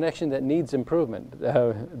this is a connection that needs improvement.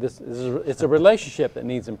 It's a relationship that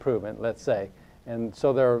needs improvement, let's say. And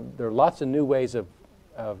so there are lots of new ways of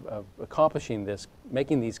accomplishing this,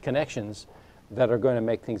 making these connections that are going to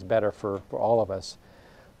make things better for all of us.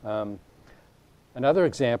 Another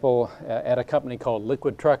example, at a company called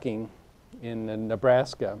Liquid Trucking in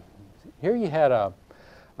Nebraska. Here you had a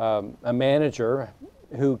manager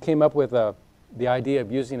who came up with the idea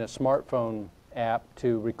of using a smartphone app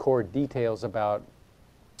to record details about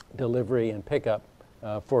delivery and pickup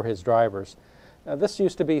for his drivers. Now, this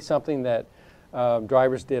used to be something that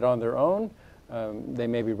drivers did on their own. They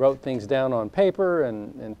maybe wrote things down on paper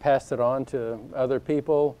and passed it on to other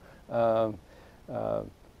people. But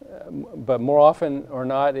more often or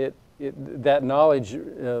not, that knowledge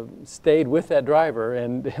stayed with that driver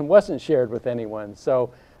and wasn't shared with anyone.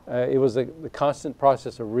 So it was the constant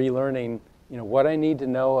process of relearning, what I need to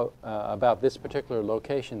know about this particular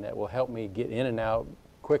location that will help me get in and out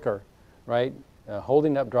quicker, right?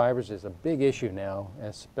 Holding up drivers is a big issue now,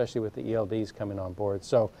 especially with the ELDs coming on board.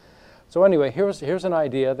 So anyway, here's an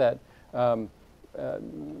idea that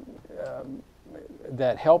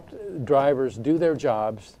that helped drivers do their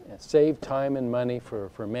jobs, save time and money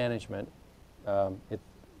for management.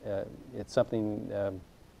 It's something,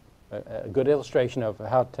 a good illustration of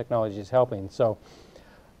how technology is helping. So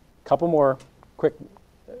a couple more quick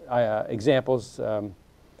examples.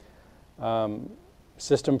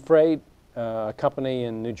 System Freight, a company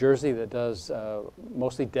in New Jersey that does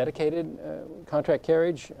mostly dedicated contract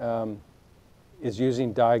carriage, is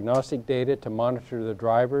using diagnostic data to monitor the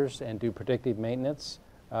drivers and do predictive maintenance.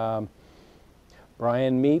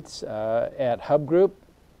 Brian Meets at Hub Group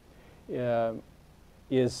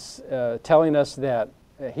is telling us that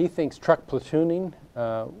he thinks truck platooning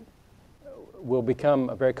will become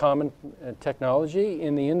a very common technology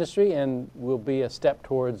in the industry and will be a step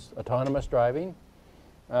towards autonomous driving.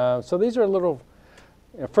 So these are a little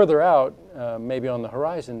further out, maybe on the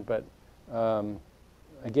horizon, but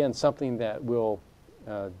again, something that will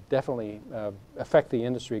definitely affect the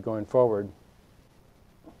industry going forward.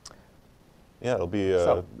 Yeah, it'll be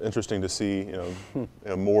interesting to see,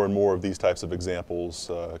 more and more of these types of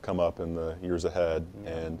examples come up in the years ahead.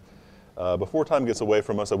 Yeah. And before time gets away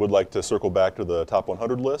from us, I would like to circle back to the top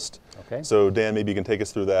 100 list. Okay. So Dan, maybe you can take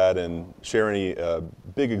us through that and share any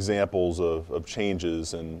big examples of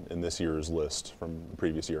changes in this year's list from the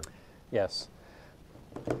previous year. Yes.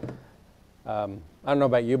 I don't know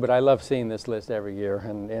about you, but I love seeing this list every year,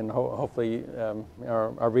 and hopefully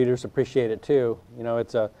our readers appreciate it too.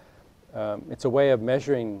 It's a way of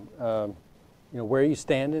measuring, where you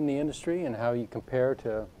stand in the industry and how you compare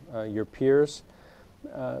to your peers.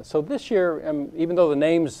 So this year, even though the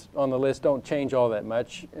names on the list don't change all that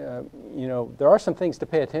much, there are some things to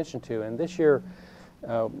pay attention to. And this year,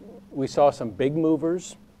 we saw some big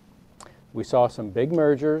movers, we saw some big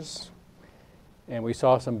mergers, and we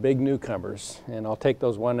saw some big newcomers. And I'll take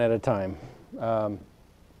those one at a time.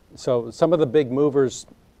 So some of the big movers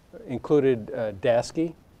included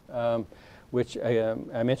Daseke, which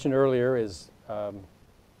I mentioned earlier is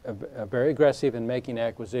very aggressive in making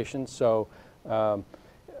acquisitions. So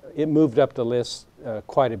it moved up the list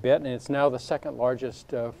quite a bit, and it's now the second largest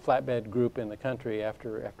flatbed group in the country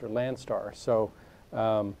after Landstar. So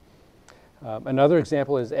another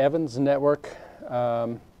example is Evans Network.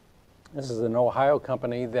 This is an Ohio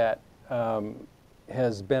company that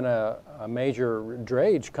has been a major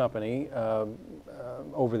drayage company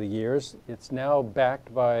over the years. It's now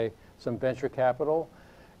backed by some venture capital,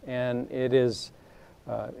 and it's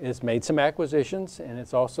made some acquisitions, and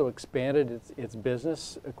it's also expanded its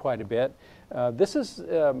business quite a bit. This is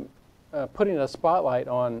putting a spotlight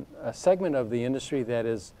on a segment of the industry that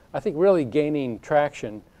is, I think, really gaining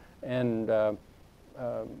traction and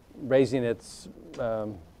raising its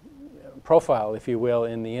profile, if you will,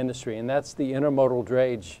 in the industry, and that's the intermodal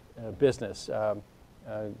drayage business.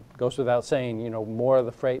 Goes without saying, more of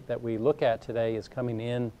the freight that we look at today is coming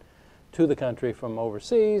in to the country from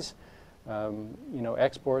overseas.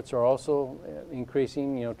 Exports are also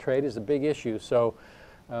increasing. Trade is a big issue. So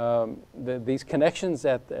these connections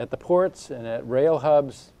at the ports and at rail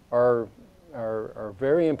hubs are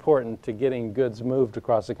very important to getting goods moved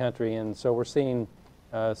across the country. And so we're seeing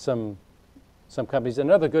some companies.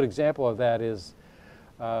 Another good example of that is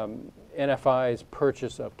NFI's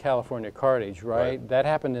purchase of California Cartage, right? That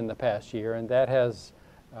happened in the past year, and that has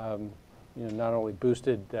not only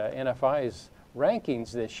boosted NFI's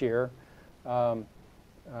rankings this year,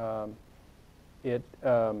 it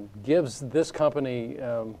gives this company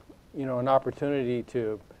an opportunity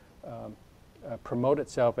to promote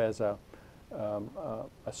itself as a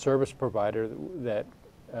service provider that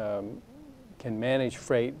can manage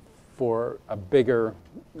freight for a bigger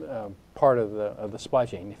part of the supply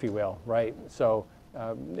chain, if you will, right? So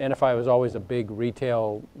NFI was always a big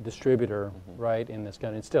retail distributor, right, in this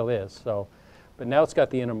country. It still is. So, but now it's got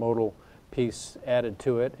the intermodal piece added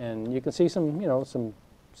to it, and you can see some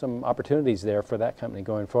opportunities there for that company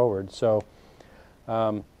going forward. So,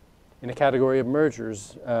 in the category of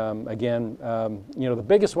mergers, again, the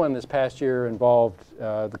biggest one this past year involved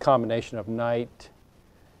the combination of Knight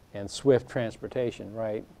and Swift Transportation,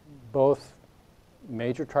 right? Both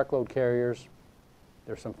major truckload carriers.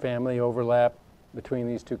 There's some family overlap between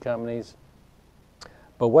these two companies.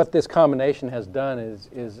 But what this combination has done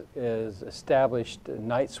is established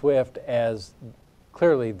Knight-Swift as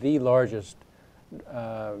clearly the largest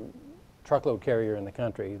truckload carrier in the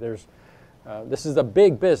country. This is a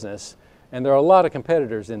big business, and there are a lot of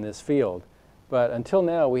competitors in this field. But until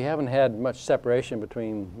now, we haven't had much separation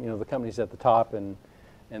between the companies at the top and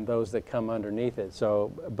those that come underneath it.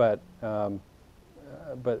 So, but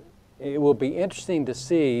it will be interesting to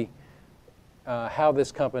see how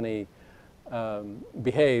this company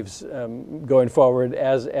behaves going forward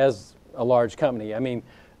as a large company. I mean,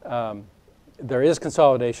 there is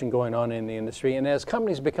consolidation going on in the industry, and as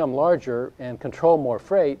companies become larger and control more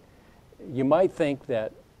freight, you might think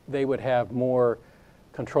that they would have more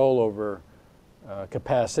control over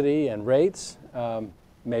capacity and rates.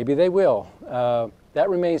 Maybe they will. That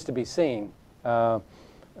remains to be seen.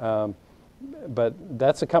 But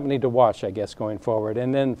that's a company to watch, I guess, going forward.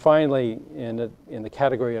 And then finally, in the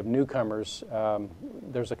category of newcomers,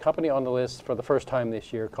 there's a company on the list for the first time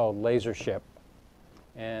this year called LaserShip.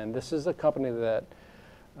 And this is a company that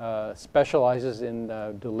specializes in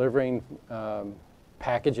delivering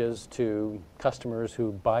packages to customers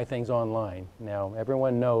who buy things online. Now,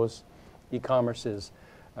 everyone knows e-commerce is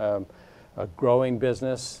a growing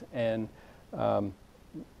business, and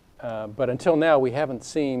but until now, we haven't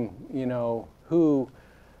seen, who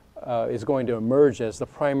is going to emerge as the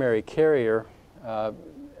primary carrier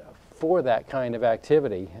for that kind of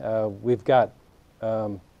activity. We've got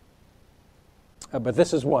But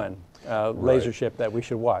this is one laser ship that we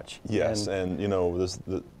should watch. Yes, and you know,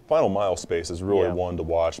 the final mile space is really one to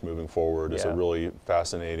watch moving forward. It's a really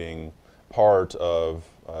fascinating part of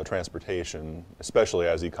transportation, especially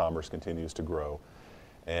as e-commerce continues to grow.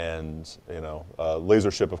 And you know,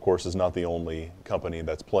 LaserShip, of course, is not the only company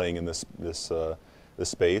that's playing in this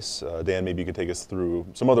space. Dan, maybe you could take us through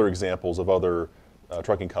some other examples of other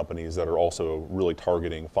trucking companies that are also really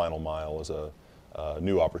targeting final mile as a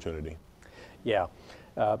new opportunity. Yeah.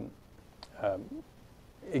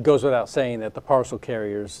 It goes without saying that the parcel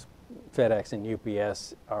carriers, FedEx and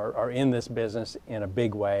UPS, are in this business in a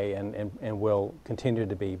big way and will continue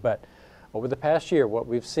to be. But over the past year, what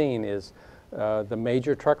we've seen is the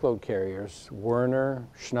major truckload carriers, Werner,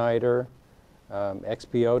 Schneider,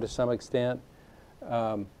 XPO to some extent,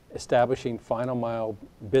 establishing final mile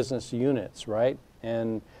business units, right?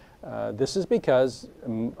 And this is because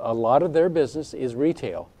a lot of their business is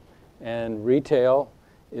retail. And retail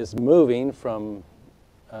is moving from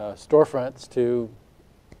storefronts to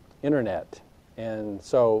internet. And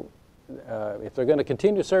so if they're going to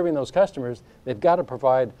continue serving those customers, they've got to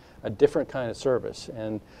provide a different kind of service.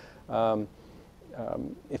 And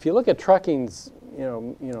if you look at trucking's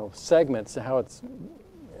segments, how it's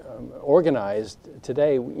organized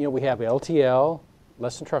today, we have LTL,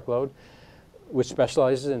 less than truckload, which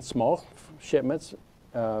specializes in small shipments.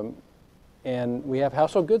 And we have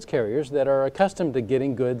household goods carriers that are accustomed to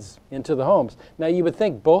getting goods into the homes. Now, you would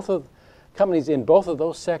think both of companies in both of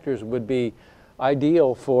those sectors would be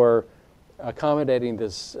ideal for accommodating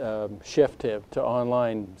this shift to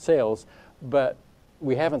online sales, but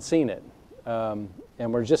we haven't seen it. And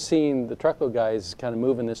we're just seeing the truckload guys kind of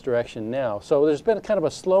move in this direction now. So there's been kind of a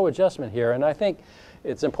slow adjustment here, and I think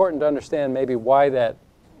it's important to understand maybe why that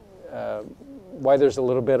why there's a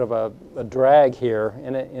little bit of a drag here,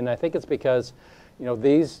 and I think it's because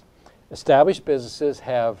these established businesses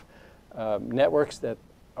have networks that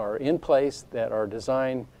are in place that are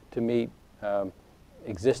designed to meet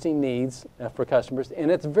existing needs for customers, and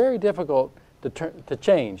it's very difficult to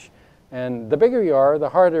change. And the bigger you are, the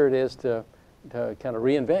harder it is to kind of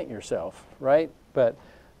reinvent yourself, right? But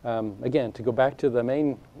again, to go back to the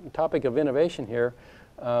main topic of innovation here,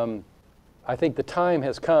 I think the time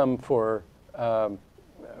has come for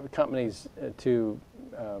companies to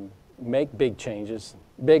make big changes,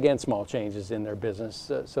 big and small changes in their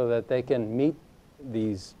business so that they can meet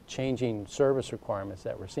these changing service requirements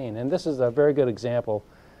that we're seeing. And this is a very good example,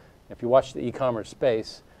 if you watch the e-commerce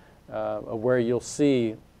space, of where you'll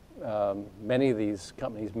see many of these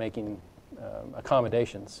companies making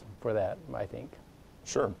accommodations for that, I think.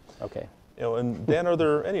 Sure. Okay. And Dan, are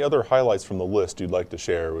there any other highlights from the list you'd like to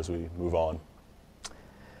share as we move on?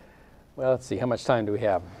 Well, let's see. How much time do we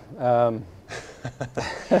have? I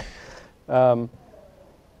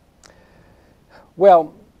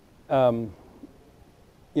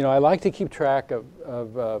like to keep track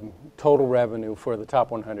of total revenue for the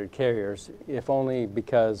top 100 carriers, if only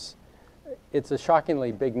because it's a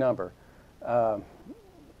shockingly big number. I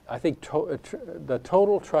think the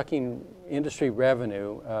total trucking industry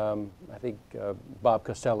revenue, I think Bob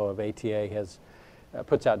Costello of ATA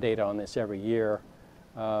puts out data on this every year.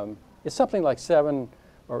 It's something like $700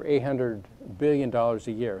 or $800 billion a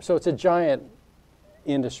year. So it's a giant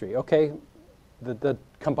industry. Okay, the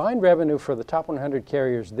combined revenue for the top 100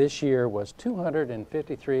 carriers this year was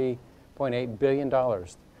 $253.8 billion.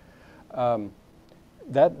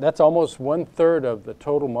 That's almost 1/3 of the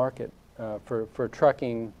total market for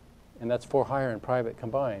trucking, and that's for hire and private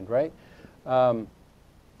combined, right?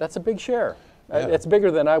 That's a big share. Yeah. It's bigger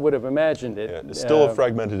than I would have imagined it. Yeah, it's still a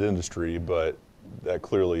fragmented industry, but that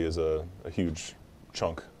clearly is a huge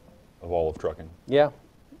chunk of all of trucking. Yeah,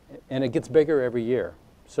 and it gets bigger every year.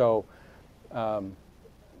 So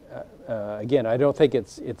again, I don't think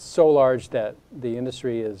it's so large that the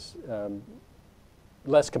industry is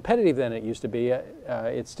less competitive than it used to be.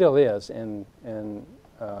 It still is,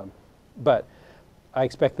 but I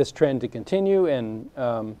expect this trend to continue, and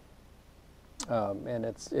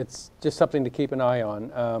it's just something to keep an eye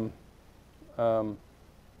on.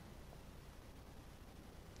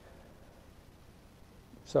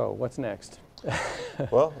 So what's next?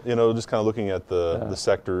 Well, just kind of looking at the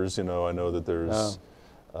sectors, I know that there's,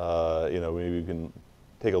 maybe we can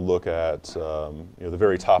take a look at, the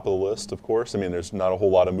very top of the list, of course. I mean, there's not a whole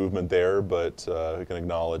lot of movement there, but we can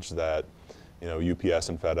acknowledge that, UPS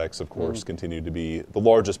and FedEx, of course, continue to be the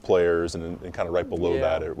largest players, and kind of right below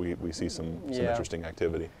that, we see some interesting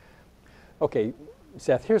activity. Okay,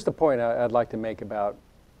 Seth, here's the point I'd like to make about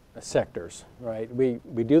sectors, right? We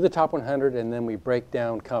do the top 100, and then we break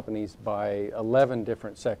down companies by 11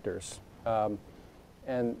 different sectors. And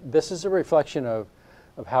and this is a reflection of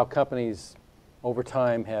how companies over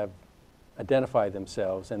time have identified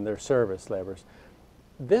themselves and their service levers.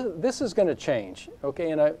 This is going to change,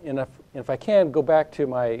 okay? And if I can go back to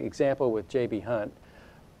my example with J.B. Hunt,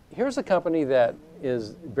 here's a company that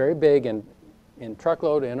is very big in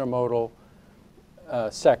truckload, intermodal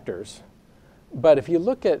sectors. But if you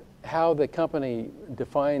look at how the company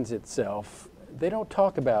defines itself, they don't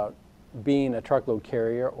talk about being a truckload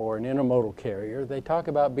carrier or an intermodal carrier. They talk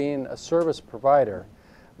about being a service provider,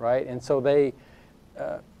 right? And so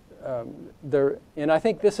and I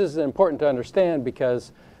think this is important to understand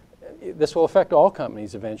because this will affect all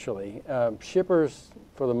companies eventually. Shippers,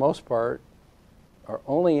 for the most part, are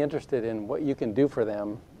only interested in what you can do for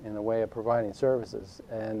them in the way of providing services.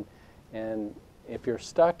 And if you're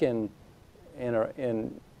stuck in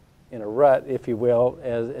a rut, if you will,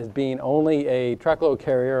 as being only a truckload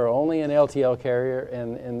carrier or only an LTL carrier,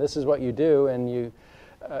 and this is what you do, and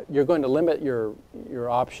you're going to limit your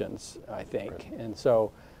options, I think. Right. And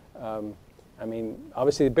so, I mean,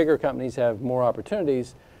 obviously the bigger companies have more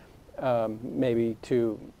opportunities, maybe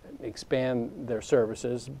to expand their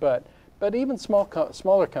services, but even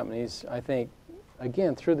smaller companies, I think,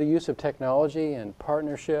 again, through the use of technology and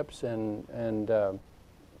partnerships and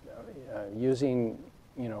using,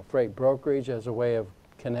 freight brokerage as a way of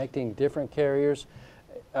connecting different carriers,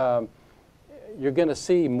 you're going to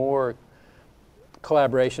see more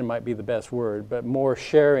collaboration, might be the best word, but more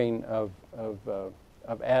sharing of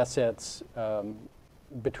assets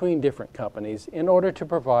between different companies in order to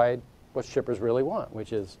provide what shippers really want,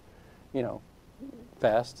 which is,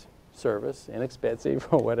 fast service, inexpensive,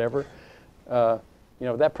 or whatever.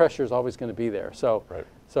 That pressure is always going to be there. So, Right.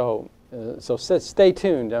 so stay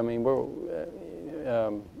tuned. I mean,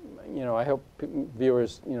 I hope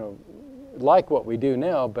viewers, like what we do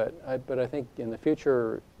now, but I think in the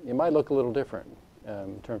future it might look a little different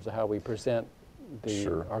in terms of how we present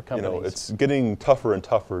our companies. It's getting tougher and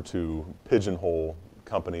tougher to pigeonhole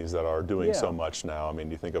companies that are doing so Yeah. much now. I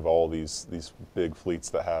mean, you think of all these big fleets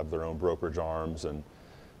that have their own brokerage arms and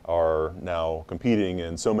are now competing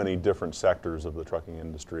in so many different sectors of the trucking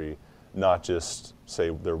industry, not just say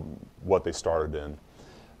what they started in.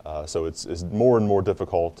 So it's more and more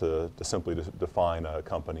difficult to simply define a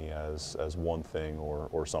company as one thing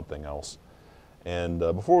or something else. And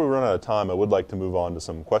before we run out of time, I would like to move on to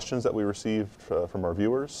some questions that we received from our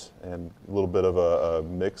viewers, and a little bit of a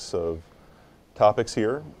mix of topics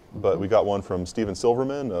here. But we got one from Steven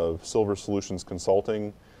Silverman of Silver Solutions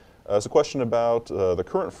Consulting. It's a question about the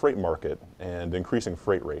current freight market and increasing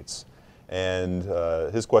freight rates. And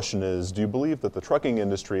his question is, do you believe that the trucking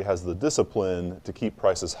industry has the discipline to keep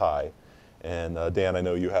prices high? And Dan, I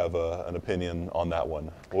know you have an opinion on that one.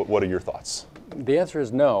 What are your thoughts? The answer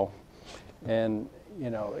is no. And,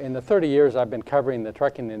 in the 30 years I've been covering the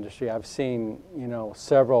trucking industry, I've seen,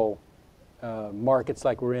 several markets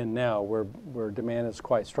like we're in now where demand is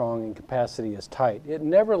quite strong and capacity is tight. It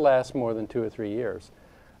never lasts more than 2 or 3 years.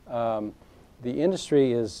 The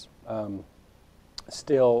industry is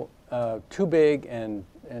still too big and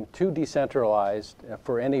too decentralized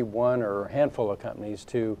for any one or handful of companies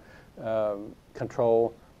to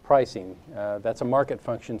control pricing. That's a market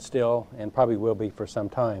function still, and probably will be for some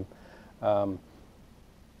time.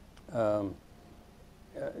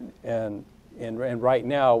 And right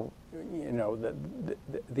now,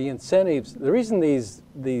 the incentives. The reason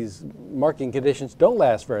these marketing conditions don't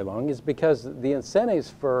last very long is because the incentives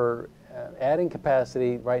for adding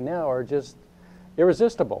capacity right now are just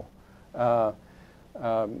irresistible.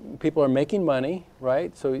 People are making money,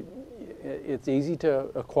 right? So it's easy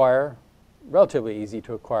to acquire, relatively easy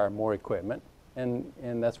to acquire more equipment, and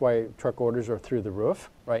that's why truck orders are through the roof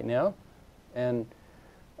right now, and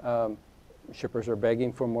shippers are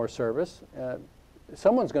begging for more service.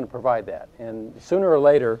 Someone's going to provide that, and sooner or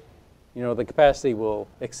later, the capacity will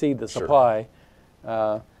exceed the supply.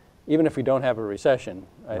 Even if we don't have a recession,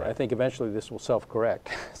 I think eventually this will self-correct.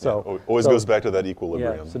 Always goes back to that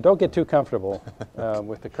equilibrium. Yeah, so don't get too comfortable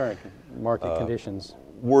with the current market conditions.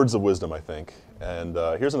 Words of wisdom, I think. And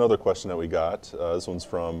here's another question that we got. This one's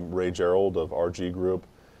from Ray Gerald of RG Group.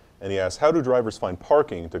 And he asks, how do drivers find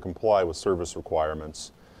parking to comply with service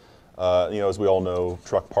requirements? As we all know,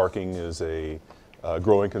 truck parking is a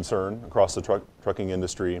growing concern across the trucking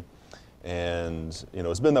industry. And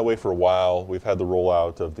it's been that way for a while. We've had the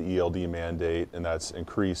rollout of the ELD mandate, and that's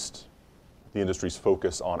increased the industry's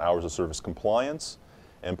focus on hours of service compliance.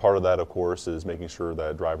 And part of that, of course, is making sure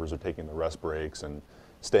that drivers are taking the rest breaks and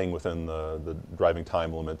staying within the driving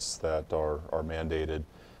time limits that are mandated.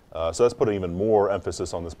 So that's putting even more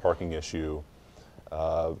emphasis on this parking issue.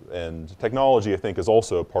 And technology, I think, is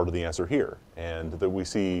also part of the answer here. And that we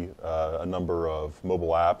see a number of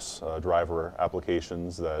mobile apps, driver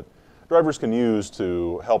applications that drivers can use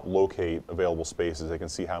to help locate available spaces. They can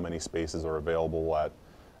see how many spaces are available at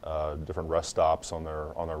different rest stops on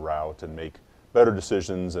their route and make better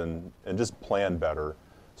decisions and just plan better.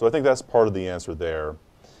 So I think that's part of the answer there.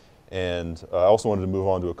 And I also wanted to move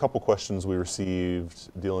on to a couple questions we received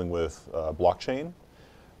dealing with blockchain.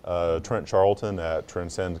 Trent Charlton at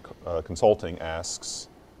Transcend Consulting asks,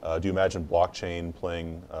 do you imagine blockchain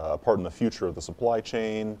playing a part in the future of the supply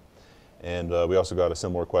chain? And we also got a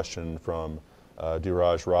similar question from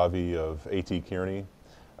Dheeraj Ravi of A.T. Kearney.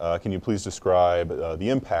 Can you please describe the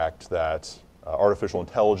impact that artificial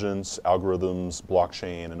intelligence, algorithms,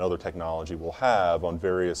 blockchain, and other technology will have on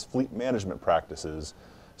various fleet management practices,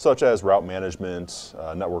 such as route management,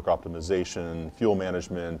 network optimization, fuel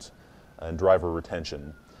management, and driver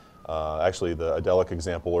retention? Actually, the Idelic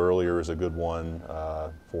example earlier is a good one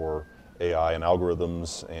for AI and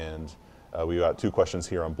algorithms, and we got two questions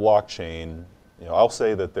here on blockchain. I'll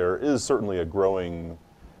say that there is certainly a growing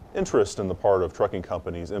interest in the part of trucking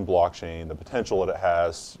companies in blockchain, the potential that it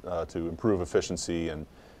has to improve efficiency and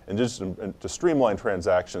just to streamline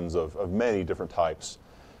transactions of many different types.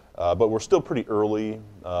 But we're still pretty early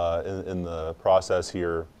in the process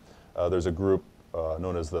here. There's a group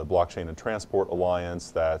known as the Blockchain and Transport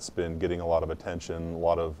Alliance that's been getting a lot of attention. A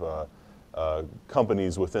lot of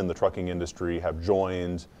companies within the trucking industry have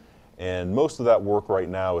joined, and most of that work right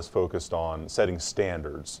now is focused on setting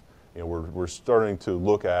standards. We're starting to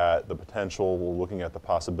look at the potential, we're looking at the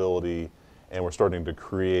possibility, and we're starting to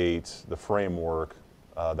create the framework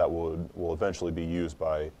that will eventually be used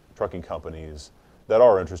by trucking companies that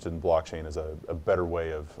are interested in blockchain as a better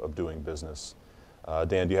way of doing business.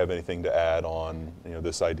 Dan, do you have anything to add on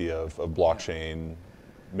this idea of blockchain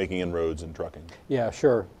making inroads in trucking? Yeah,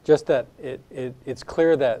 sure. Just that it's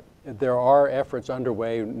clear that there are efforts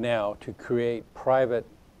underway now to create private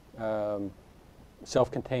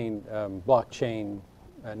self-contained blockchain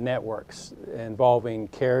networks involving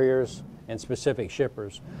carriers and specific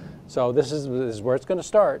shippers. So this is where it's going to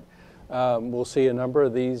start. We'll see a number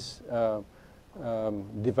of these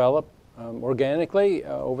develop organically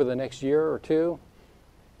over the next year or two.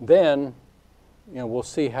 Then, we'll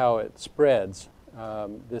see how it spreads.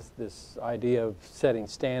 This idea of setting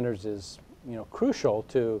standards is, crucial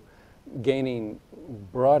to gaining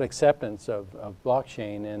broad acceptance of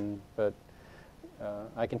blockchain. But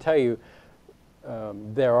I can tell you,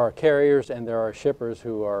 there are carriers and there are shippers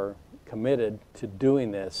who are committed to doing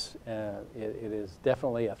this. It is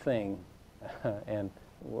definitely a thing, and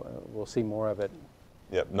we'll see more of it.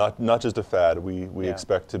 Yep, not just a fad. We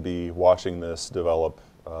expect to be watching this develop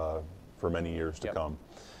for many years to come.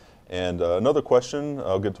 And another question,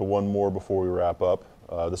 I'll get to one more before we wrap up.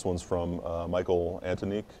 This one's from Michael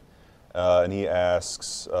Antoniuk, and he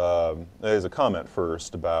asks, there's a comment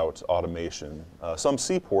first about automation. Some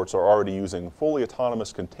seaports are already using fully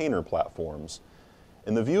autonomous container platforms.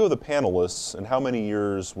 In the view of the panelists, in how many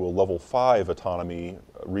years will level 5 autonomy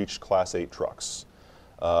reach Class 8 trucks?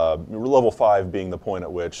 Level 5 being the point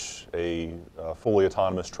at which a fully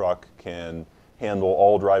autonomous truck can handle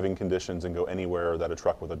all driving conditions and go anywhere that a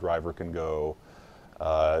truck with a driver can go.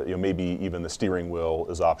 Maybe even the steering wheel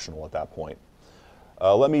is optional at that point.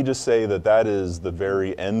 Let me just say that is the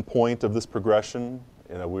very end point of this progression.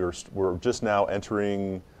 We're just now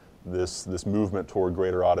entering this movement toward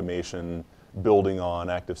greater automation, building on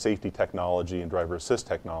active safety technology and driver assist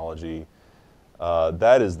technology. That's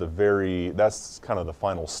kind of the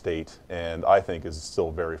final state, and I think is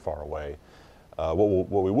still very far away.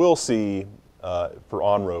 What we will see for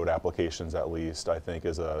on-road applications, at least, I think,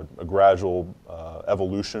 is a gradual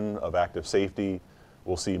evolution of active safety.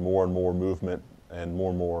 We'll see more and more movement and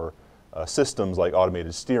more systems like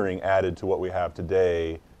automated steering added to what we have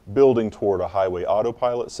today, building toward a highway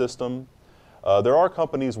autopilot system. There are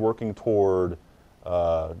companies working toward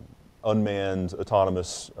unmanned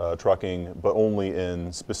autonomous trucking, but only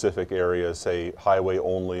in specific areas, say highway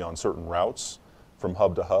only on certain routes from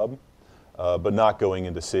hub to hub, but not going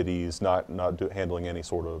into cities, not handling any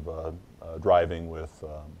sort of driving with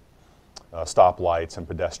stoplights and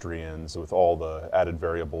pedestrians with all the added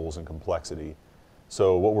variables and complexity.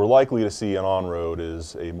 So what we're likely to see on-road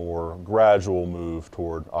is a more gradual move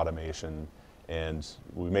toward automation, and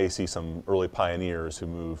we may see some early pioneers who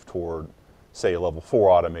move toward, say, a level 4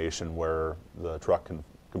 automation where the truck can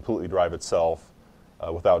completely drive itself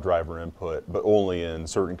without driver input, but only in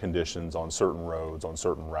certain conditions on certain roads, on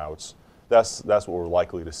certain routes. That's what we're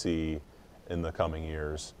likely to see in the coming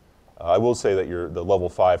years. I will say that the level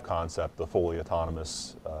 5 concept, the fully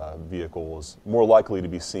autonomous vehicle, is more likely to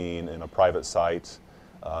be seen in a private site,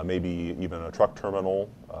 maybe even a truck terminal.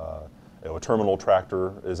 A terminal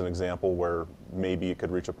tractor is an example where maybe it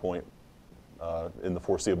could reach a point in the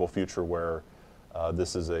foreseeable future where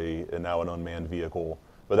this is now an unmanned vehicle,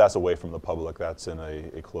 but that's away from the public. That's in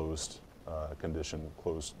a closed condition,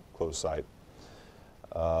 closed site.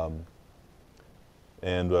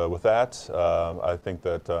 With that, I think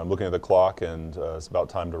that I'm looking at the clock, and it's about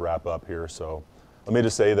time to wrap up here. So let me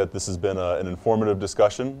just say that this has been an informative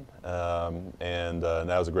discussion, and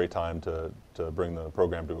now is a great time to bring the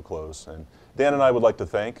program to a close. And Dan and I would like to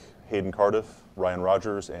thank Hayden Cardiff, Ryan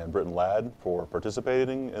Rogers, and Britton Ladd for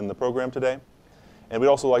participating in the program today. And we'd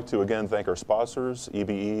also like to again thank our sponsors,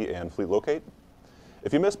 EBE and Fleet Locate.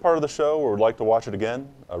 If you missed part of the show or would like to watch it again,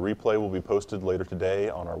 a replay will be posted later today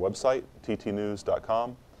on our website,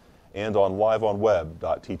 ttnews.com, and on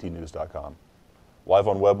liveonweb.ttnews.com. Live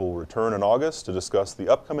on Web will return in August to discuss the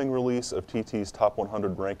upcoming release of TT's Top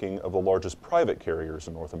 100 ranking of the largest private carriers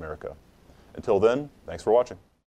in North America. Until then, thanks for watching.